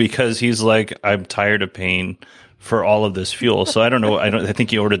Cybertruck, because he's like, I'm tired of paying for all of this fuel. So I don't know. I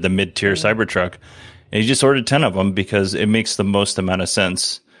think he ordered the mid-tier Cybertruck, and he just ordered 10 of them because it makes the most amount of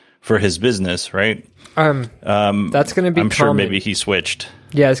sense for his business, right? That's going to be I'm common. sure maybe he switched.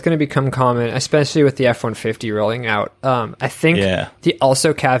 Yeah, it's going to become common, especially with the F-150 rolling out. I think the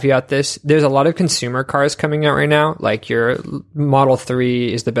also caveat this, there's a lot of consumer cars coming out right now. Like your Model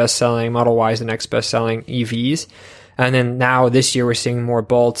 3 is the best selling, Model Y is the next best selling EVs. And then now this year we're seeing more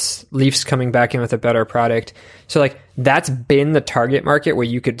Bolts, Leafs coming back in with a better product. So like that's been the target market where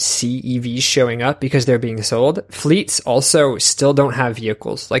you could see EVs showing up because they're being sold. Fleets also still don't have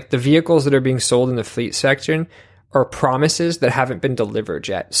vehicles. Like the vehicles that are being sold in the fleet section are promises that haven't been delivered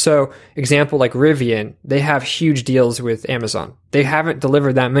yet. So example like Rivian, they have huge deals with Amazon. They haven't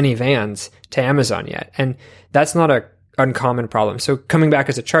delivered that many vans to Amazon yet. And that's not a uncommon problem. So coming back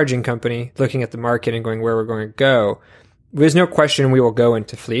as a charging company, looking at the market and going where we're going to go, there's no question we will go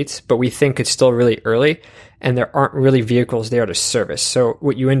into fleets, but we think it's still really early and there aren't really vehicles there to service. So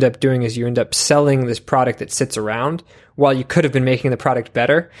what you end up doing is you end up selling this product that sits around while you could have been making the product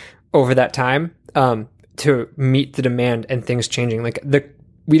better over that time to meet the demand and things changing. Like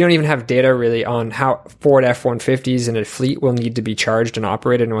we don't even have data really on how Ford F-150s in a fleet will need to be charged and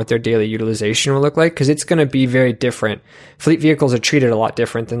operated and what their daily utilization will look like, because it's going to be very different. Fleet vehicles are treated a lot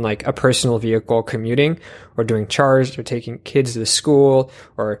different than like a personal vehicle commuting or doing chores or taking kids to school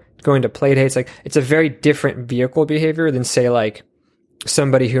or going to play dates. Like it's a very different vehicle behavior than say like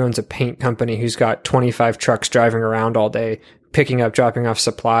somebody who owns a paint company who's got 25 trucks driving around all day, picking up, dropping off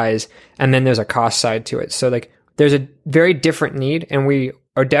supplies, and then there's a cost side to it. So like there's a very different need, and we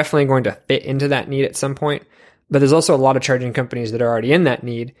are definitely going to fit into that need at some point. But there's also a lot of charging companies that are already in that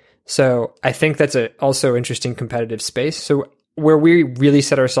need. So I think that's a also interesting competitive space. So where we really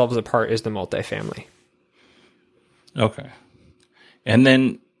set ourselves apart is the multifamily. Okay. And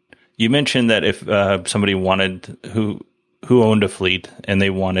then you mentioned that if somebody wanted who owned a fleet and they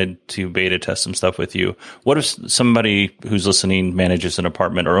wanted to beta test some stuff with you, what if somebody who's listening manages an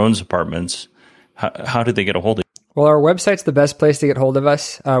apartment or owns apartments? How did they get a hold of you? Well, our website's the best place to get hold of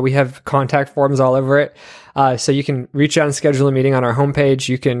us. We have contact forms all over it. So you can reach out and schedule a meeting on our homepage.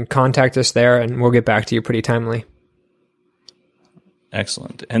 You can contact us there and we'll get back to you pretty timely.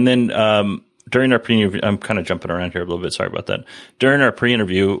 Excellent. And then during our pre-interview, I'm kind of jumping around here a little bit. Sorry about that. During our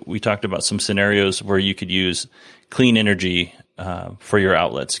pre-interview, we talked about some scenarios where you could use clean energy for your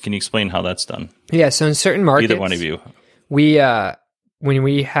outlets. Can you explain how that's done? Yeah. So in certain markets, either one of you, when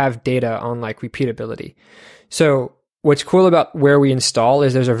we have data on like repeatability. So what's cool about where we install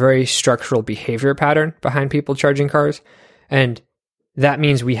is there's a very structural behavior pattern behind people charging cars. And that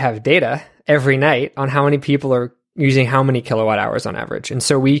means we have data every night on how many people are using how many kilowatt hours on average. And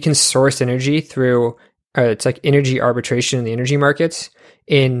so we can source energy through, it's like energy arbitration in the energy markets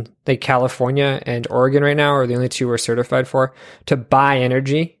in like California and Oregon right now are the only two we're certified for to buy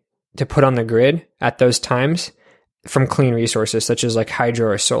energy to put on the grid at those times from clean resources such as like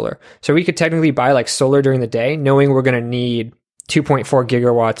hydro or solar. So we could technically buy like solar during the day, knowing we're going to need 2.4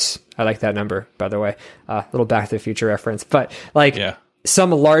 gigawatts. I like that number, by the way, little Back to the Future reference, but like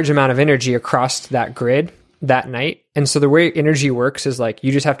some large amount of energy across that grid that night. And so the way energy works is like,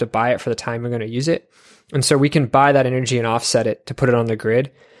 you just have to buy it for the time you're going to use it. And so we can buy that energy and offset it to put it on the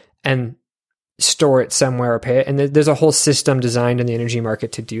grid. And store it somewhere or pay it. And there's a whole system designed in the energy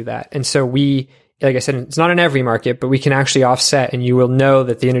market to do that. And so we, like I said, it's not in every market, but we can actually offset, and you will know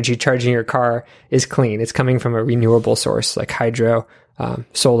that the energy charging your car is clean. It's coming from a renewable source like hydro,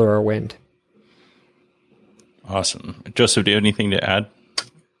 solar, or wind. Awesome. Joseph, do you have anything to add?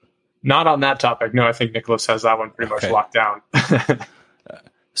 Not on that topic. No, I think Nicholas has that one pretty much locked down.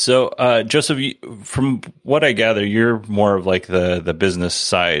 So, Joseph, from what I gather, you're more of like the business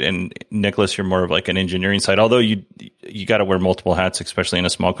side, and Nicholas, you're more of like an engineering side. Although you got to wear multiple hats, especially in a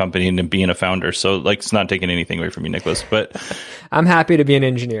small company and being a founder. So, like, it's not taking anything away from you, Nicholas. But I'm happy to be an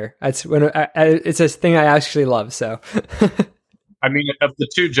engineer. It's a thing I actually love. So, I mean, of the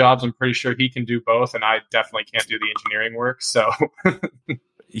two jobs, I'm pretty sure he can do both, and I definitely can't do the engineering work. So,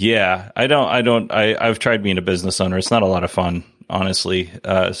 yeah, I've tried being a business owner. It's not a lot of fun, honestly.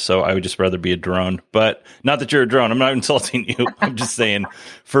 So I would just rather be a drone. But not that you're a drone. I'm not insulting you. I'm just saying,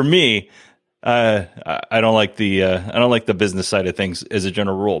 for me, I don't like the business side of things as a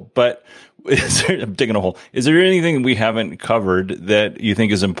general rule. But I'm digging a hole. Is there anything we haven't covered that you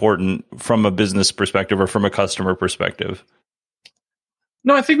think is important from a business perspective or from a customer perspective?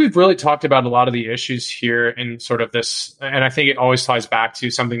 No, I think we've really talked about a lot of the issues here in sort of this, and I think it always ties back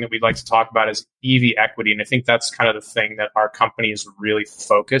to something that we'd like to talk about is EV equity. And I think that's kind of the thing that our company is really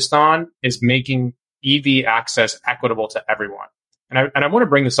focused on, is making EV access equitable to everyone. And I want to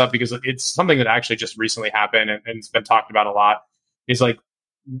bring this up because it's something that actually just recently happened and it's been talked about a lot, is like,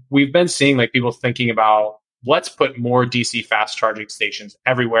 we've been seeing like people thinking about, let's put more DC fast charging stations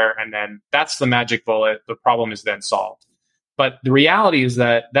everywhere. And then that's the magic bullet. The problem is then solved. But the reality is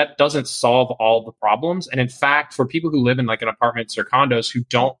that that doesn't solve all the problems. And in fact, for people who live in like an apartments or condos who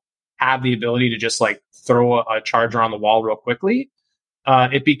don't have the ability to just like throw a charger on the wall real quickly,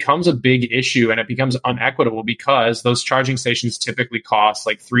 it becomes a big issue and it becomes unequitable because those charging stations typically cost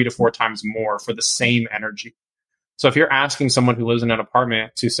like 3 to 4 times more for the same energy. So if you're asking someone who lives in an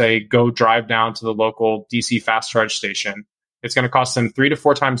apartment to say, go drive down to the local DC fast charge station, it's going to cost them 3 to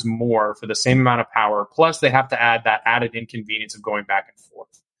 4 times more for the same amount of power. Plus, they have to add that added inconvenience of going back and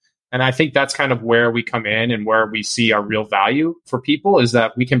forth. And I think that's kind of where we come in and where we see our real value for people, is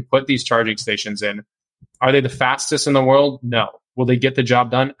that we can put these charging stations in. Are they the fastest in the world? No. Will they get the job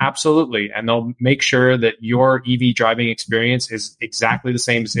done? Absolutely. And they'll make sure that your EV driving experience is exactly the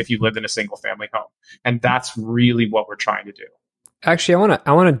same as if you lived in a single family home. And that's really what we're trying to do. Actually,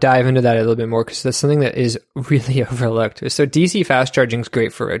 I want to dive into that a little bit more because that's something that is really overlooked. So DC fast charging is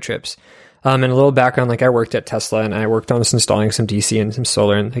great for road trips. And a little background, like I worked at Tesla and I worked on installing some DC and some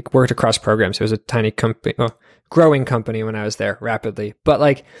solar and like worked across programs. It was a tiny company, growing company when I was there rapidly. But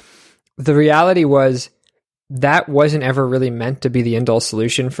like the reality was that wasn't ever really meant to be the end-all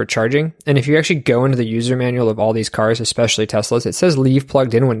solution for charging. And if you actually go into the user manual of all these cars, especially Teslas, it says leave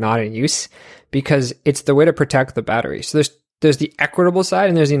plugged in when not in use because it's the way to protect the battery. So there's the equitable side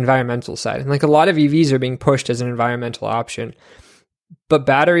and there's the environmental side. And like a lot of EVs are being pushed as an environmental option, but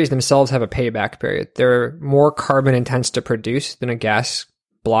batteries themselves have a payback period. They're more carbon intense to produce than a gas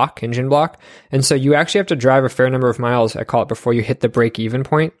engine block. And so you actually have to drive a fair number of miles, I call it, before you hit the break even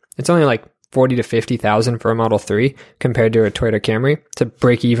point. It's only like 40 to 50,000 for a Model 3 compared to a Toyota Camry to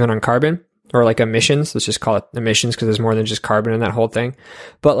break even on carbon or like emissions. Let's just call it emissions because there's more than just carbon in that whole thing.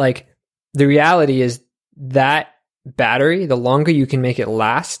 But like the reality is that battery, the longer you can make it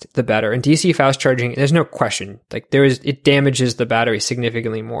last, the better. And DC fast charging, there's no question. Like it damages the battery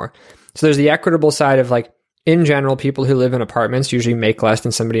significantly more. So there's the equitable side of like, in general, people who live in apartments usually make less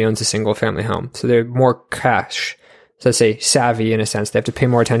than somebody who owns a single family home. So they're more cash, so let's say savvy in a sense. They have to pay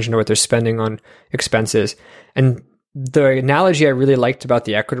more attention to what they're spending on expenses. And the analogy I really liked about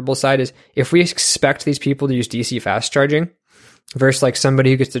the equitable side is if we expect these people to use DC fast charging, versus like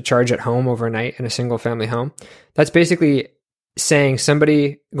somebody who gets to charge at home overnight in a single family home. That's basically saying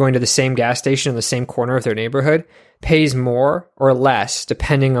somebody going to the same gas station in the same corner of their neighborhood pays more or less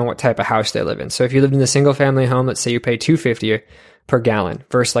depending on what type of house they live in. So if you lived in the single family home, let's say you pay $2.50 per gallon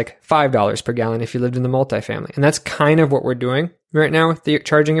versus like $5 per gallon if you lived in the multifamily. And that's kind of what we're doing right now with the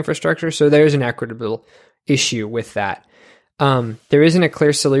charging infrastructure. So there's an equitable issue with that. There isn't a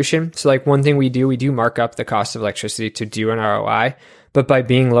clear solution. So like one thing we do mark up the cost of electricity to do an ROI, but by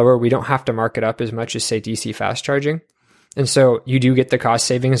being lower, we don't have to mark it up as much as say DC fast charging. And so you do get the cost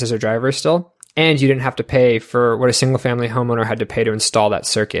savings as a driver still, and you didn't have to pay for what a single family homeowner had to pay to install that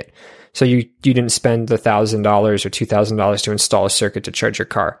circuit. So you didn't spend the $1,000 or $2,000 to install a circuit to charge your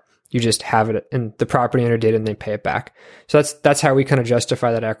car. You just have it and the property owner did and they pay it back. So that's how we kind of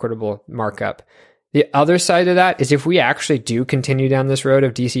justify that equitable markup. The other side of that is if we actually do continue down this road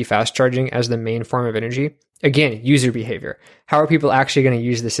of DC fast charging as the main form of energy, again, user behavior. How are people actually going to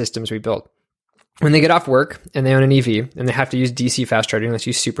use the systems we built? when they get off work and they own an EV and they have to use DC fast charging, let's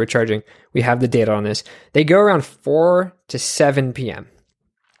use supercharging. We have the data on this. They go around 4 to 7 p.m.,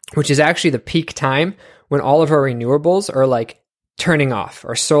 which is actually the peak time when all of our renewables are like turning off,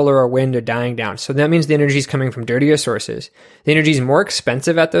 or solar or wind are dying down. So that means the energy is coming from dirtier sources. The energy is more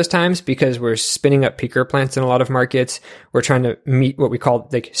expensive at those times because we're spinning up peaker plants in a lot of markets. We're trying to meet what we call,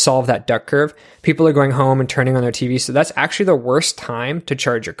 like, solve that duck curve. People are going home and turning on their TV. So that's actually the worst time to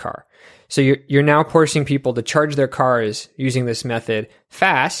charge your car. So you're now forcing people to charge their cars using this method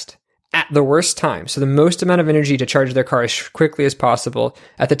fast at the worst time. So the most amount of energy to charge their car as quickly as possible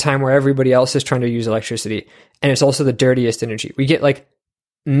at the time where everybody else is trying to use electricity. And it's also the dirtiest energy. We get like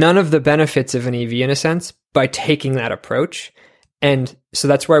none of the benefits of an EV in a sense by taking that approach. And so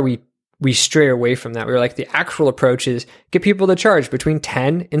that's why we stray away from that. We were like, the actual approach is get people to charge between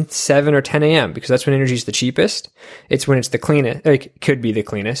 10 and 7 or 10 a.m. because that's when energy is the cheapest. It's when it's the cleanest, like, could be the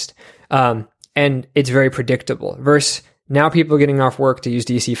cleanest. And it's very predictable versus now people getting off work to use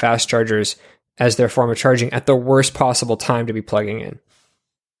DC fast chargers as their form of charging at the worst possible time to be plugging in.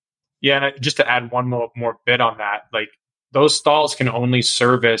 Yeah, and just to add one more bit on that, like, those stalls can only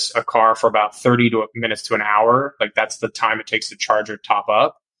service a car for about 30 minutes to an hour. Like, that's the time it takes to charge or top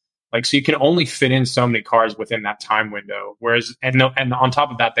up. Like, so you can only fit in so many cars within that time window. Whereas, and on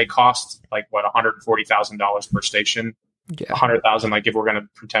top of that, they cost like what, $140,000 per station. Yeah. 100,000. Like, if we're going to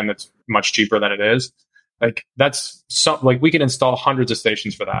pretend it's much cheaper than it is, like, that's like, we can install hundreds of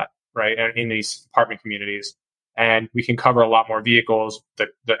stations for that, right? And in these apartment communities, and we can cover a lot more vehicles.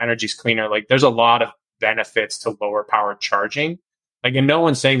 The energy's cleaner. Like, there's a lot of benefits to lower power charging. Like, and no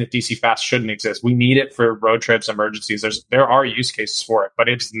one's saying that DC fast shouldn't exist. We need it for road trips, emergencies. There are use cases for it, but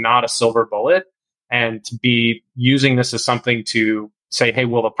it's not a silver bullet. And to be using this as something to say, hey,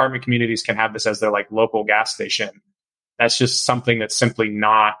 well, apartment communities can have this as their like local gas station. That's just something that's simply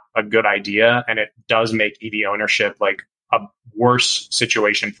not a good idea. And it does make EV ownership like a worse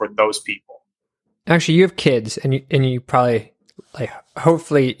situation for those people. Actually, you have kids, and you probably, like,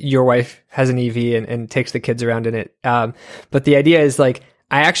 hopefully your wife has an EV and takes the kids around in it. But the idea is, like,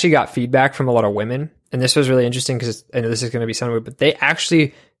 I actually got feedback from a lot of women, and this was really interesting because I know this is going to be sounding weird, but they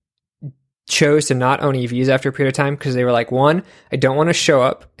actually chose to not own EVs after a period of time because they were like, one, I don't want to show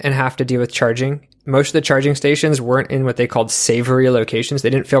up and have to deal with charging. Most of the charging stations weren't in what they called savory locations. They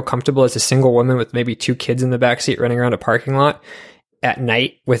didn't feel comfortable as a single woman with maybe 2 kids in the backseat running around a parking lot at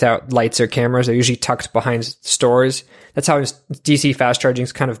night without lights or cameras. They're usually tucked behind stores. That's how DC fast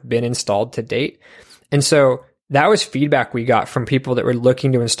charging's kind of been installed to date. And so that was feedback we got from people that were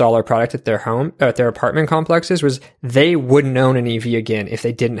looking to install our product at their home, at their apartment complexes, was they wouldn't own an EV again if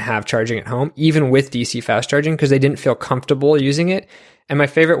they didn't have charging at home, even with DC fast charging, because they didn't feel comfortable using it. And my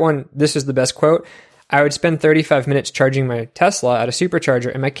favorite one, this is the best quote: I would spend 35 minutes charging my Tesla at a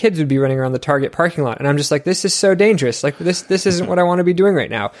supercharger, and my kids would be running around the Target parking lot. And I'm just like, this is so dangerous. Like, this isn't what I want to be doing right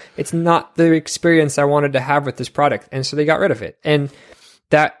now. It's not the experience I wanted to have with this product. And so they got rid of it. And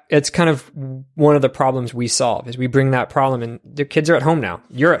that, it's kind of one of the problems we solve, is we bring that problem, and the kids are at home now.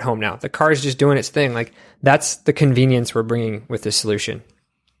 You're at home now. The car is just doing its thing. Like, that's the convenience we're bringing with this solution.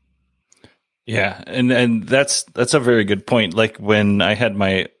 Yeah, and that's a very good point. Like, when I had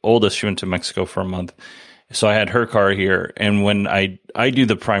my oldest, she went to Mexico for a month, so I had her car here. And when I do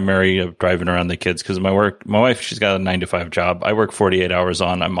the primary of driving around the kids, because my wife, she's got a 9-to-5 job. I work 48 hours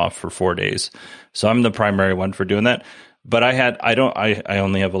on, I'm off for 4 days, so I'm the primary one for doing that. But I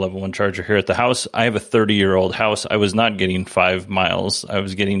only have a level 1 charger here at the house. I have a 30-year-old house. I was not getting 5 miles. I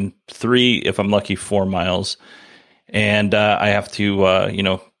was getting 3, if I'm lucky, 4 miles, and I have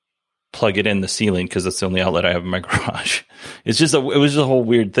to plug it in the ceiling because that's the only outlet I have in my garage. It was a whole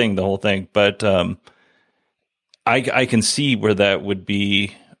weird thing, the whole thing. But I can see where that would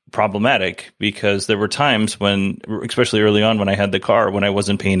be problematic, because there were times when, especially early on when I had the car, when I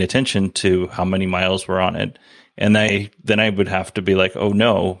wasn't paying attention to how many miles were on it. And then I would have to be like, oh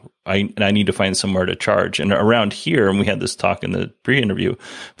no, I need to find somewhere to charge. And around here, and we had this talk in the pre-interview,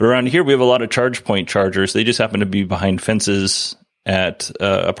 but around here we have a lot of charge point chargers. They just happen to be behind fences at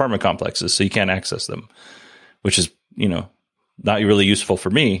apartment complexes, so you can't access them, which is, not really useful for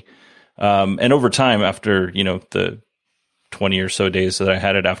me. And over time, after, the 20 or so days that I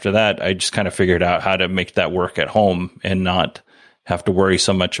had it after that, I just kind of figured out how to make that work at home and not have to worry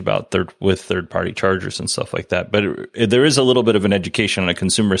so much about third-party chargers and stuff like that. But there is a little bit of an education on a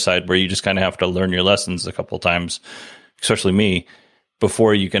consumer side where you just kind of have to learn your lessons a couple of times, especially me,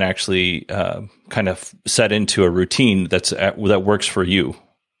 before you can actually kind of set into a routine that works for you.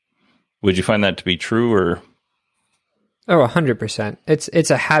 Would you find that to be true, or? Oh, 100%.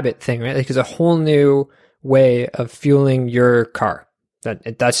 It's a habit thing, right? Like, it's a whole new way of fueling your car.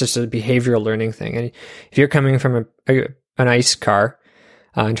 That's just a behavioral learning thing. And if you're coming from an ICE car,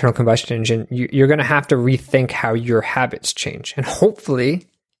 internal combustion engine, you're going to have to rethink how your habits change. And hopefully,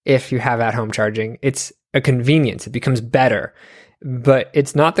 if you have at-home charging, it's a convenience. It becomes better. But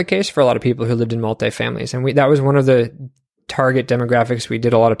it's not the case for a lot of people who lived in multifamilies. And that was one of the target demographics we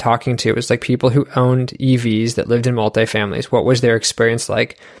did a lot of talking to. It was like people who owned EVs that lived in multifamilies. What was their experience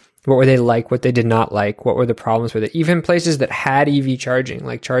like? What were they like? What they did not like? What were the problems with it? Even places that had EV charging,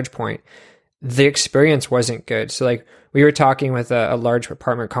 like ChargePoint, the experience wasn't good. So like we were talking with a large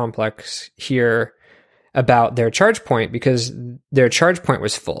apartment complex here about their ChargePoint because their ChargePoint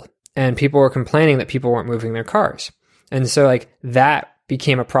was full and people were complaining that people weren't moving their cars. And so like that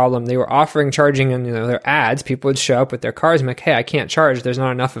became a problem. They were offering charging and their ads, people would show up with their cars and be like, hey, I can't charge. There's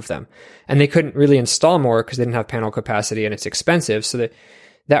not enough of them. And they couldn't really install more because they didn't have panel capacity and it's expensive. So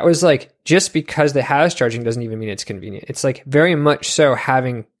that was like, just because they have charging doesn't even mean it's convenient. It's like very much so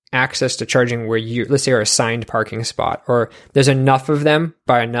having access to charging where you, let's say, are assigned parking spot, or there's enough of them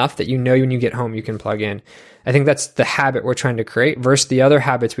by enough that when you get home, you can plug in. I think that's the habit we're trying to create versus the other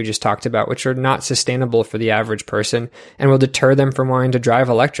habits we just talked about, which are not sustainable for the average person and will deter them from wanting to drive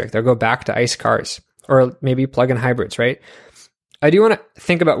electric. They'll go back to ICE cars or maybe plug-in hybrids, right? I do want to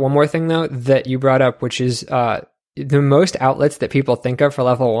think about one more thing, though, that you brought up, which is the most outlets that people think of for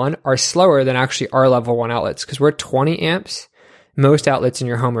level 1 are slower than actually our level 1 outlets because we're 20 amps. Most outlets in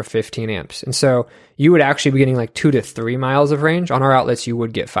your home are 15 amps. And so you would actually be getting like 2 to 3 miles of range. On our outlets, you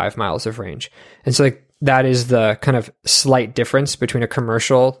would get 5 miles of range. And so like that is the kind of slight difference between a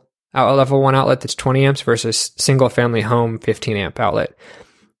commercial level 1 outlet that's 20 amps versus single family home 15 amp outlet.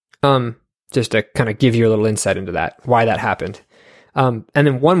 Just to kind of give you a little insight into that, why that happened. And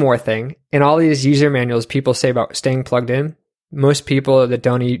then one more thing, in all these user manuals, people say about staying plugged in. Most people that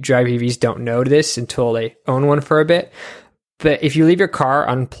don't drive EVs don't know this until they own one for a bit. But if you leave your car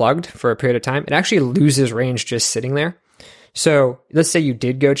unplugged for a period of time, it actually loses range just sitting there. So let's say you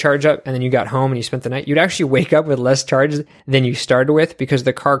did go charge up and then you got home and you spent the night, you'd actually wake up with less charge than you started with because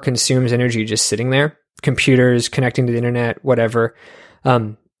the car consumes energy just sitting there. Computers, connecting to the internet, whatever.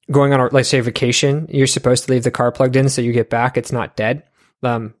 Going on, let's say, vacation, you're supposed to leave the car plugged in so you get back, it's not dead.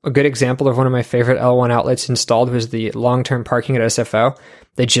 A good example of one of my favorite L1 outlets installed was the long-term parking at SFO.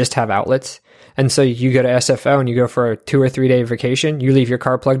 They just have outlets. And so you go to SFO and you go for a 2 or 3 day vacation, you leave your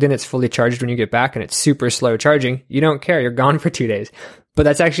car plugged in, it's fully charged when you get back and it's super slow charging. You don't care, you're gone for 2 days. But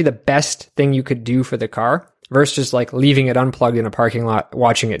that's actually the best thing you could do for the car versus like leaving it unplugged in a parking lot,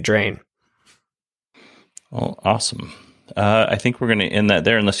 watching it drain. Well, awesome. I think we're going to end that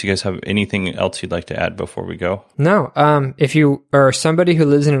there unless you guys have anything else you'd like to add before we go. No. If you are somebody who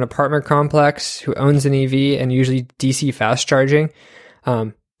lives in an apartment complex, who owns an EV and usually DC fast charging,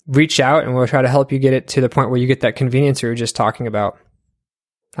 reach out and we'll try to help you get it to the point where you get that convenience we were just talking about.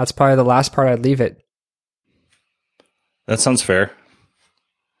 That's probably the last part I'd leave it. That sounds fair.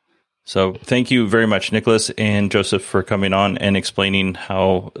 So thank you very much, Nicholas and Joseph, for coming on and explaining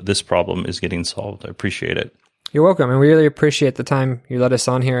how this problem is getting solved. I appreciate it. You're welcome. And we really appreciate the time you let us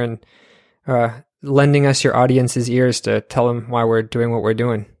on here and lending us your audience's ears to tell them why we're doing what we're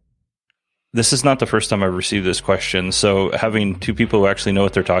doing. This is not the first time I've received this question, so having two people who actually know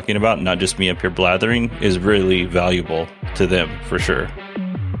what they're talking about, not just me up here blathering, is really valuable to them, for sure.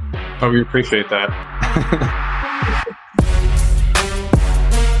 Oh, we appreciate that.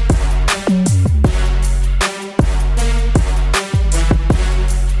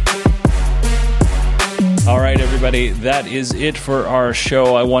 All right, everybody, that is it for our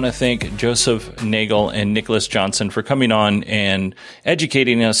show. I want to thank Joseph Nagel and Nicholas Johnson for coming on and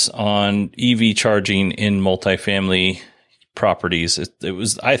educating us on EV charging in multifamily properties. It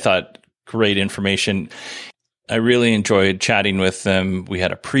was, I thought, great information. I really enjoyed chatting with them. We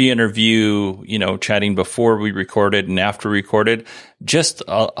had a pre-interview, chatting before we recorded and after recorded. Just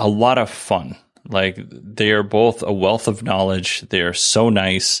a lot of fun. Like, they are both a wealth of knowledge. They are so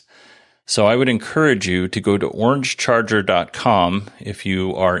nice. So I would encourage you to go to orangecharger.com if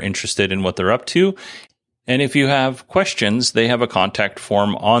you are interested in what they're up to. And if you have questions, they have a contact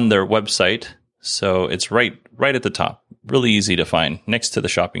form on their website. So it's right at the top. Really easy to find, next to the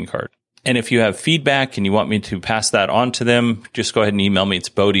shopping cart. And if you have feedback and you want me to pass that on to them, just go ahead and email me. It's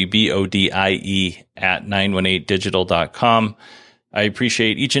Bodie, BODIE, at 918digital.com. I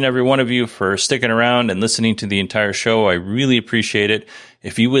appreciate each and every one of you for sticking around and listening to the entire show. I really appreciate it.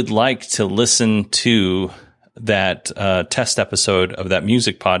 If you would like to listen to that test episode of that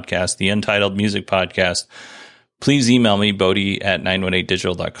music podcast, the Untitled Music Podcast, please email me, Bodie at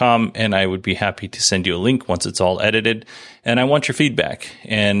 918digital.com, and I would be happy to send you a link once it's all edited. And I want your feedback.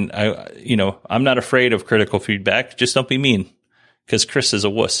 And I'm not afraid of critical feedback. Just don't be mean, because Chris is a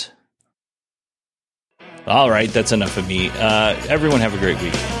wuss. All right, that's enough of me. Everyone have a great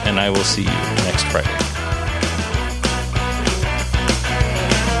week, and I will see you next Friday.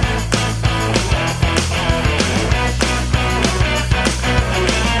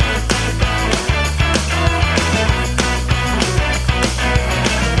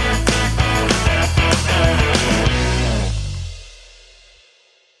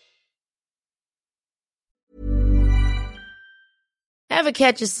 Ever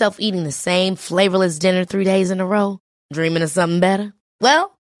catch yourself eating the same flavorless dinner 3 days in a row? Dreaming of something better?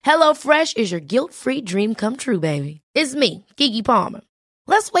 Well, HelloFresh is your guilt-free dream come true, baby. It's me, Keke Palmer.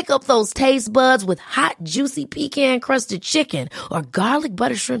 Let's wake up those taste buds with hot, juicy pecan-crusted chicken or garlic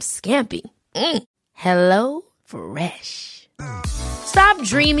butter shrimp scampi. Hello Fresh. Stop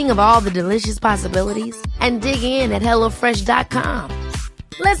dreaming of all the delicious possibilities and dig in at HelloFresh.com.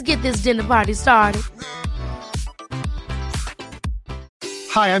 Let's get this dinner party started.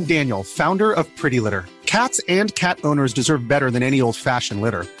 Hi, I'm Daniel, founder of Pretty Litter. Cats and cat owners deserve better than any old-fashioned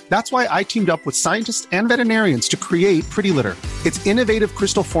litter. That's why I teamed up with scientists and veterinarians to create Pretty Litter. Its innovative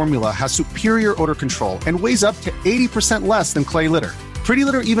crystal formula has superior odor control and weighs up to 80% less than clay litter. Pretty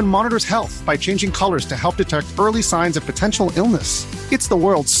Litter even monitors health by changing colors to help detect early signs of potential illness. It's the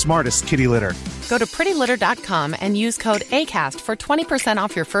world's smartest kitty litter. Go to prettylitter.com and use code ACAST for 20%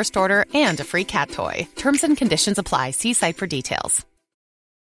 off your first order and a free cat toy. Terms and conditions apply. See site for details.